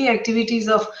daily activities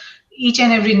of each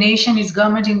and every nation, its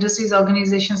government, industries,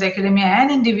 organizations, academia,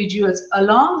 and individuals,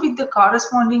 along with the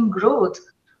corresponding growth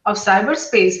of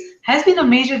cyberspace, has been a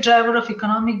major driver of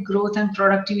economic growth and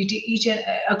productivity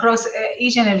across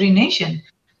each and every nation.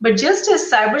 But just as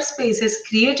cyberspace has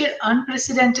created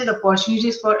unprecedented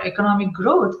opportunities for economic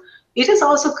growth, it has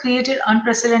also created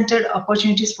unprecedented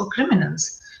opportunities for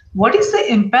criminals. What is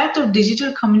the impact of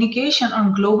digital communication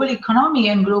on global economy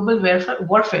and global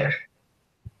warfare?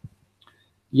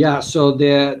 Yeah, so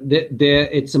there,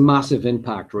 it's a massive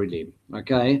impact, really.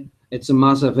 Okay, it's a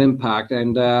massive impact,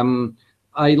 and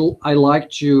I like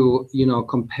to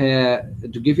compare,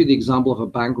 to give you the example of a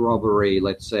bank robbery,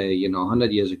 let's say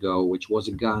 100 years ago, which was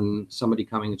a gun, somebody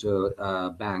coming into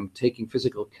a bank, taking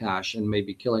physical cash and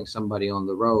maybe killing somebody on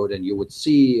the road, and you would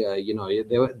see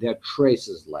there are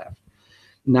traces left.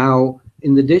 Now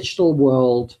in the digital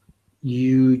world,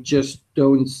 you just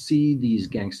don't see these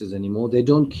gangsters anymore. They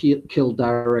don't kill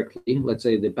directly. Let's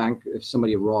say the bank, if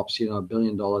somebody robs, $1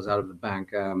 billion out of the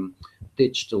bank,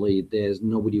 digitally, there's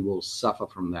nobody will suffer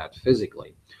from that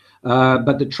physically.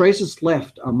 But the traces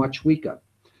left are much weaker.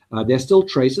 There's still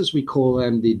traces. We call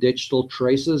them the digital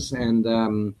traces, and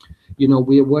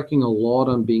we are working a lot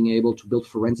on being able to build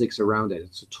forensics around it.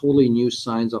 It's a totally new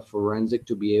science of forensic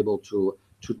to be able to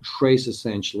trace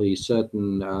essentially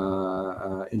certain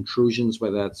intrusions,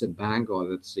 whether that's a bank or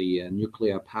that's the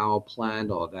nuclear power plant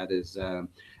or that is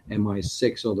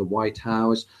MI6 or the White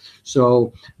House.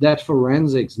 So that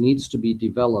forensics needs to be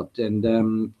developed,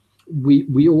 and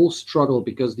we all struggle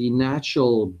because the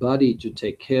natural body to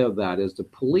take care of that is the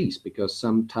police, because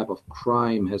some type of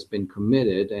crime has been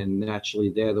committed and naturally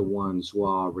they're the ones who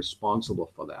are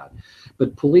responsible for that.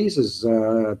 But police is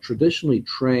traditionally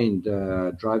trained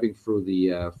driving through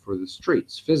the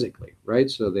streets physically, right?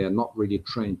 So they are not really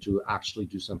trained to actually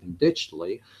do something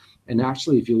digitally. And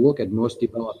actually, if you look at most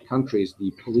developed countries,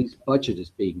 the police budget is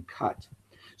being cut.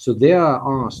 So they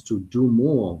are asked to do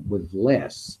more with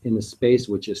less in a space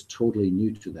which is totally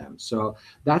new to them. So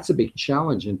that's a big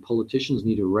challenge, and politicians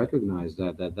need to recognize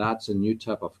that's a new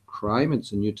type of crime.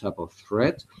 It's a new type of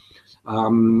threat,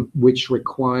 which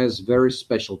requires very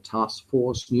special task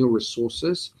force, new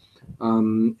resources.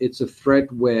 It's a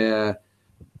threat where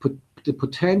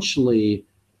potentially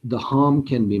the harm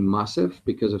can be massive,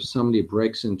 because if somebody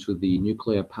breaks into the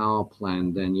nuclear power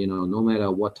plant, then no matter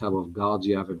what type of guards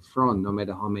you have in front, no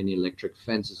matter how many electric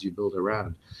fences you build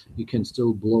around, you can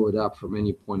still blow it up from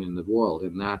any point in the world,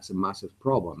 and that's a massive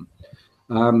problem.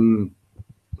 On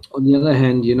the other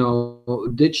hand,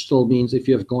 digital means if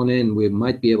you have gone in, we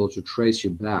might be able to trace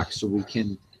you back, so we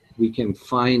can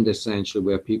find essentially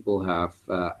where people have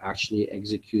actually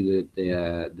executed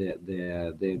their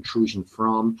intrusion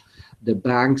from. The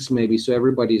banks maybe, so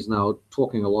everybody's now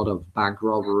talking a lot of bank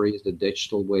robberies, the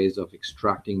digital ways of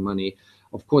extracting money.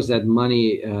 Of course, that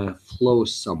money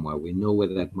flows somewhere. We know where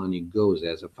that money goes.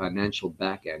 There's a financial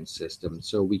back-end system,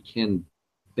 so we can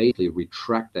basically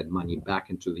retract that money back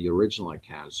into the original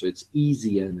account. So it's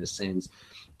easier in a sense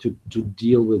to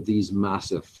deal with these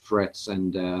massive threats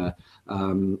and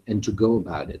to go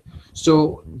about it.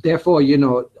 So therefore,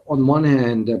 on one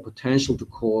hand, the potential to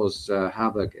cause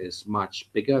havoc is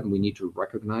much bigger, and we need to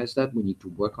recognize that. We need to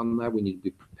work on that. We need to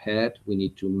be prepared. We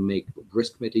need to make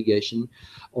risk mitigation.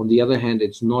 On the other hand,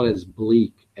 it's not as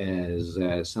bleak as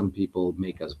some people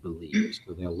make us believe.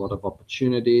 So there are a lot of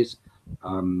opportunities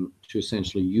to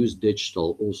essentially use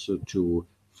digital also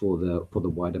for the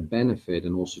wider benefit,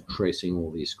 and also tracing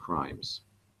all these crimes.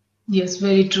 Yes,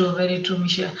 very true,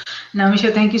 Misha. Now,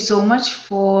 Misha, thank you so much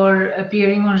for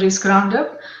appearing on Risk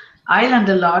Roundup. I learned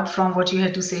a lot from what you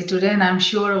had to say today, and I'm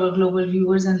sure our global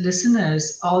viewers and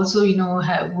listeners also,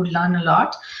 would learn a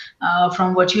lot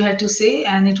from what you had to say,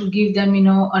 and it would give them,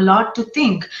 a lot to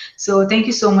think. So thank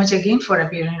you so much again for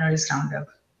appearing on Risk Roundup.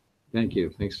 Thank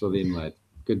you. Thanks for the invite.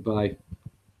 Goodbye.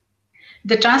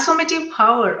 The transformative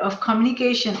power of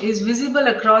communication is visible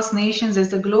across nations as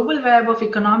the global web of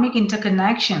economic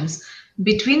interconnections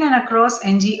between and across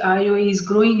NGIOA is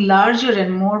growing larger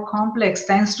and more complex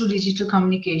thanks to digital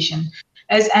communication.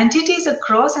 As entities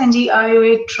across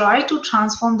NGIOA try to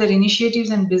transform their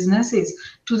initiatives and businesses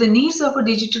to the needs of a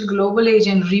digital global age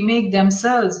and remake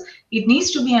themselves, it needs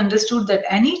to be understood that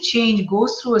any change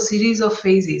goes through a series of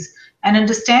phases. An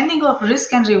understanding of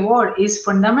risk and reward is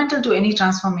fundamental to any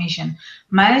transformation.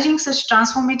 Managing such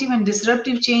transformative and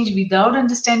disruptive change without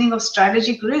understanding of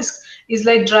strategic risk is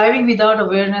like driving without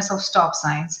awareness of stop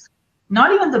signs.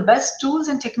 Not even the best tools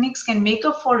and techniques can make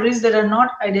up for risks that are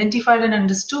not identified and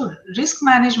understood. Risk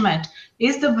management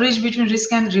is the bridge between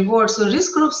risk and reward. So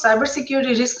Risk Group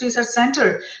Cybersecurity Risk Research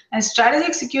Center and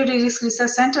Strategic Security Risk Research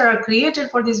Center are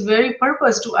created for this very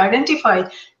purpose, to identify,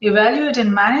 evaluate,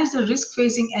 and manage the risk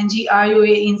facing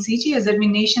NGIOA in CGS, that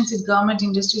means nations, its government,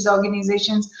 industries,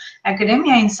 organizations,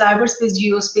 academia in cyberspace,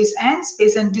 geospace, and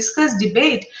space, and discuss,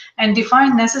 debate, and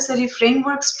define necessary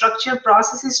framework, structure,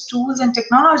 processes, tools, and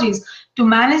technologies to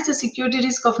manage the security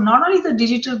risk of not only the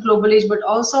digital global age, but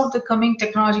also of the coming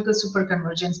technological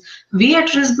superconvergence. We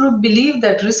at Risk Group believe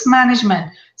that risk management,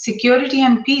 security,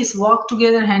 and peace walk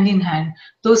together hand in hand.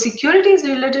 Though security is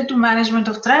related to management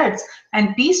of threats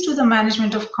and peace to the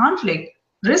management of conflict,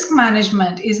 risk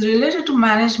management is related to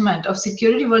management of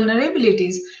security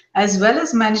vulnerabilities as well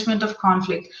as management of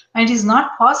conflict, and it is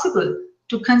not possible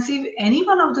to conceive any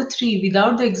one of the three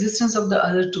without the existence of the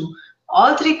other two.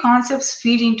 All three concepts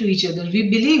feed into each other. We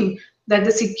believe that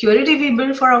the security we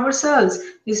build for ourselves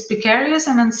is precarious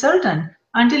and uncertain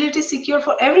until it is secure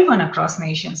for everyone across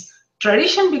nations.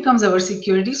 Tradition becomes our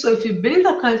security. So if we build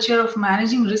a culture of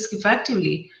managing risk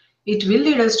effectively, it will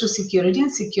lead us to security,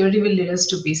 and security will lead us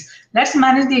to peace. Let's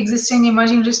manage the existing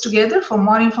emerging risks together. For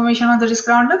more information on the Risk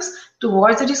Roundups, to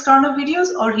watch the Risk Roundup videos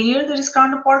or hear the Risk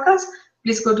Roundup podcast,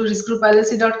 please go to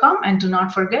riskgroupllc.com, and do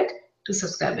not forget to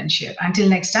subscribe and share. Until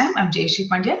next time, I'm Jayashree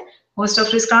Pandya, host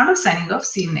of Risk Roundup, signing off.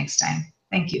 See you next time.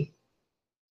 Thank you.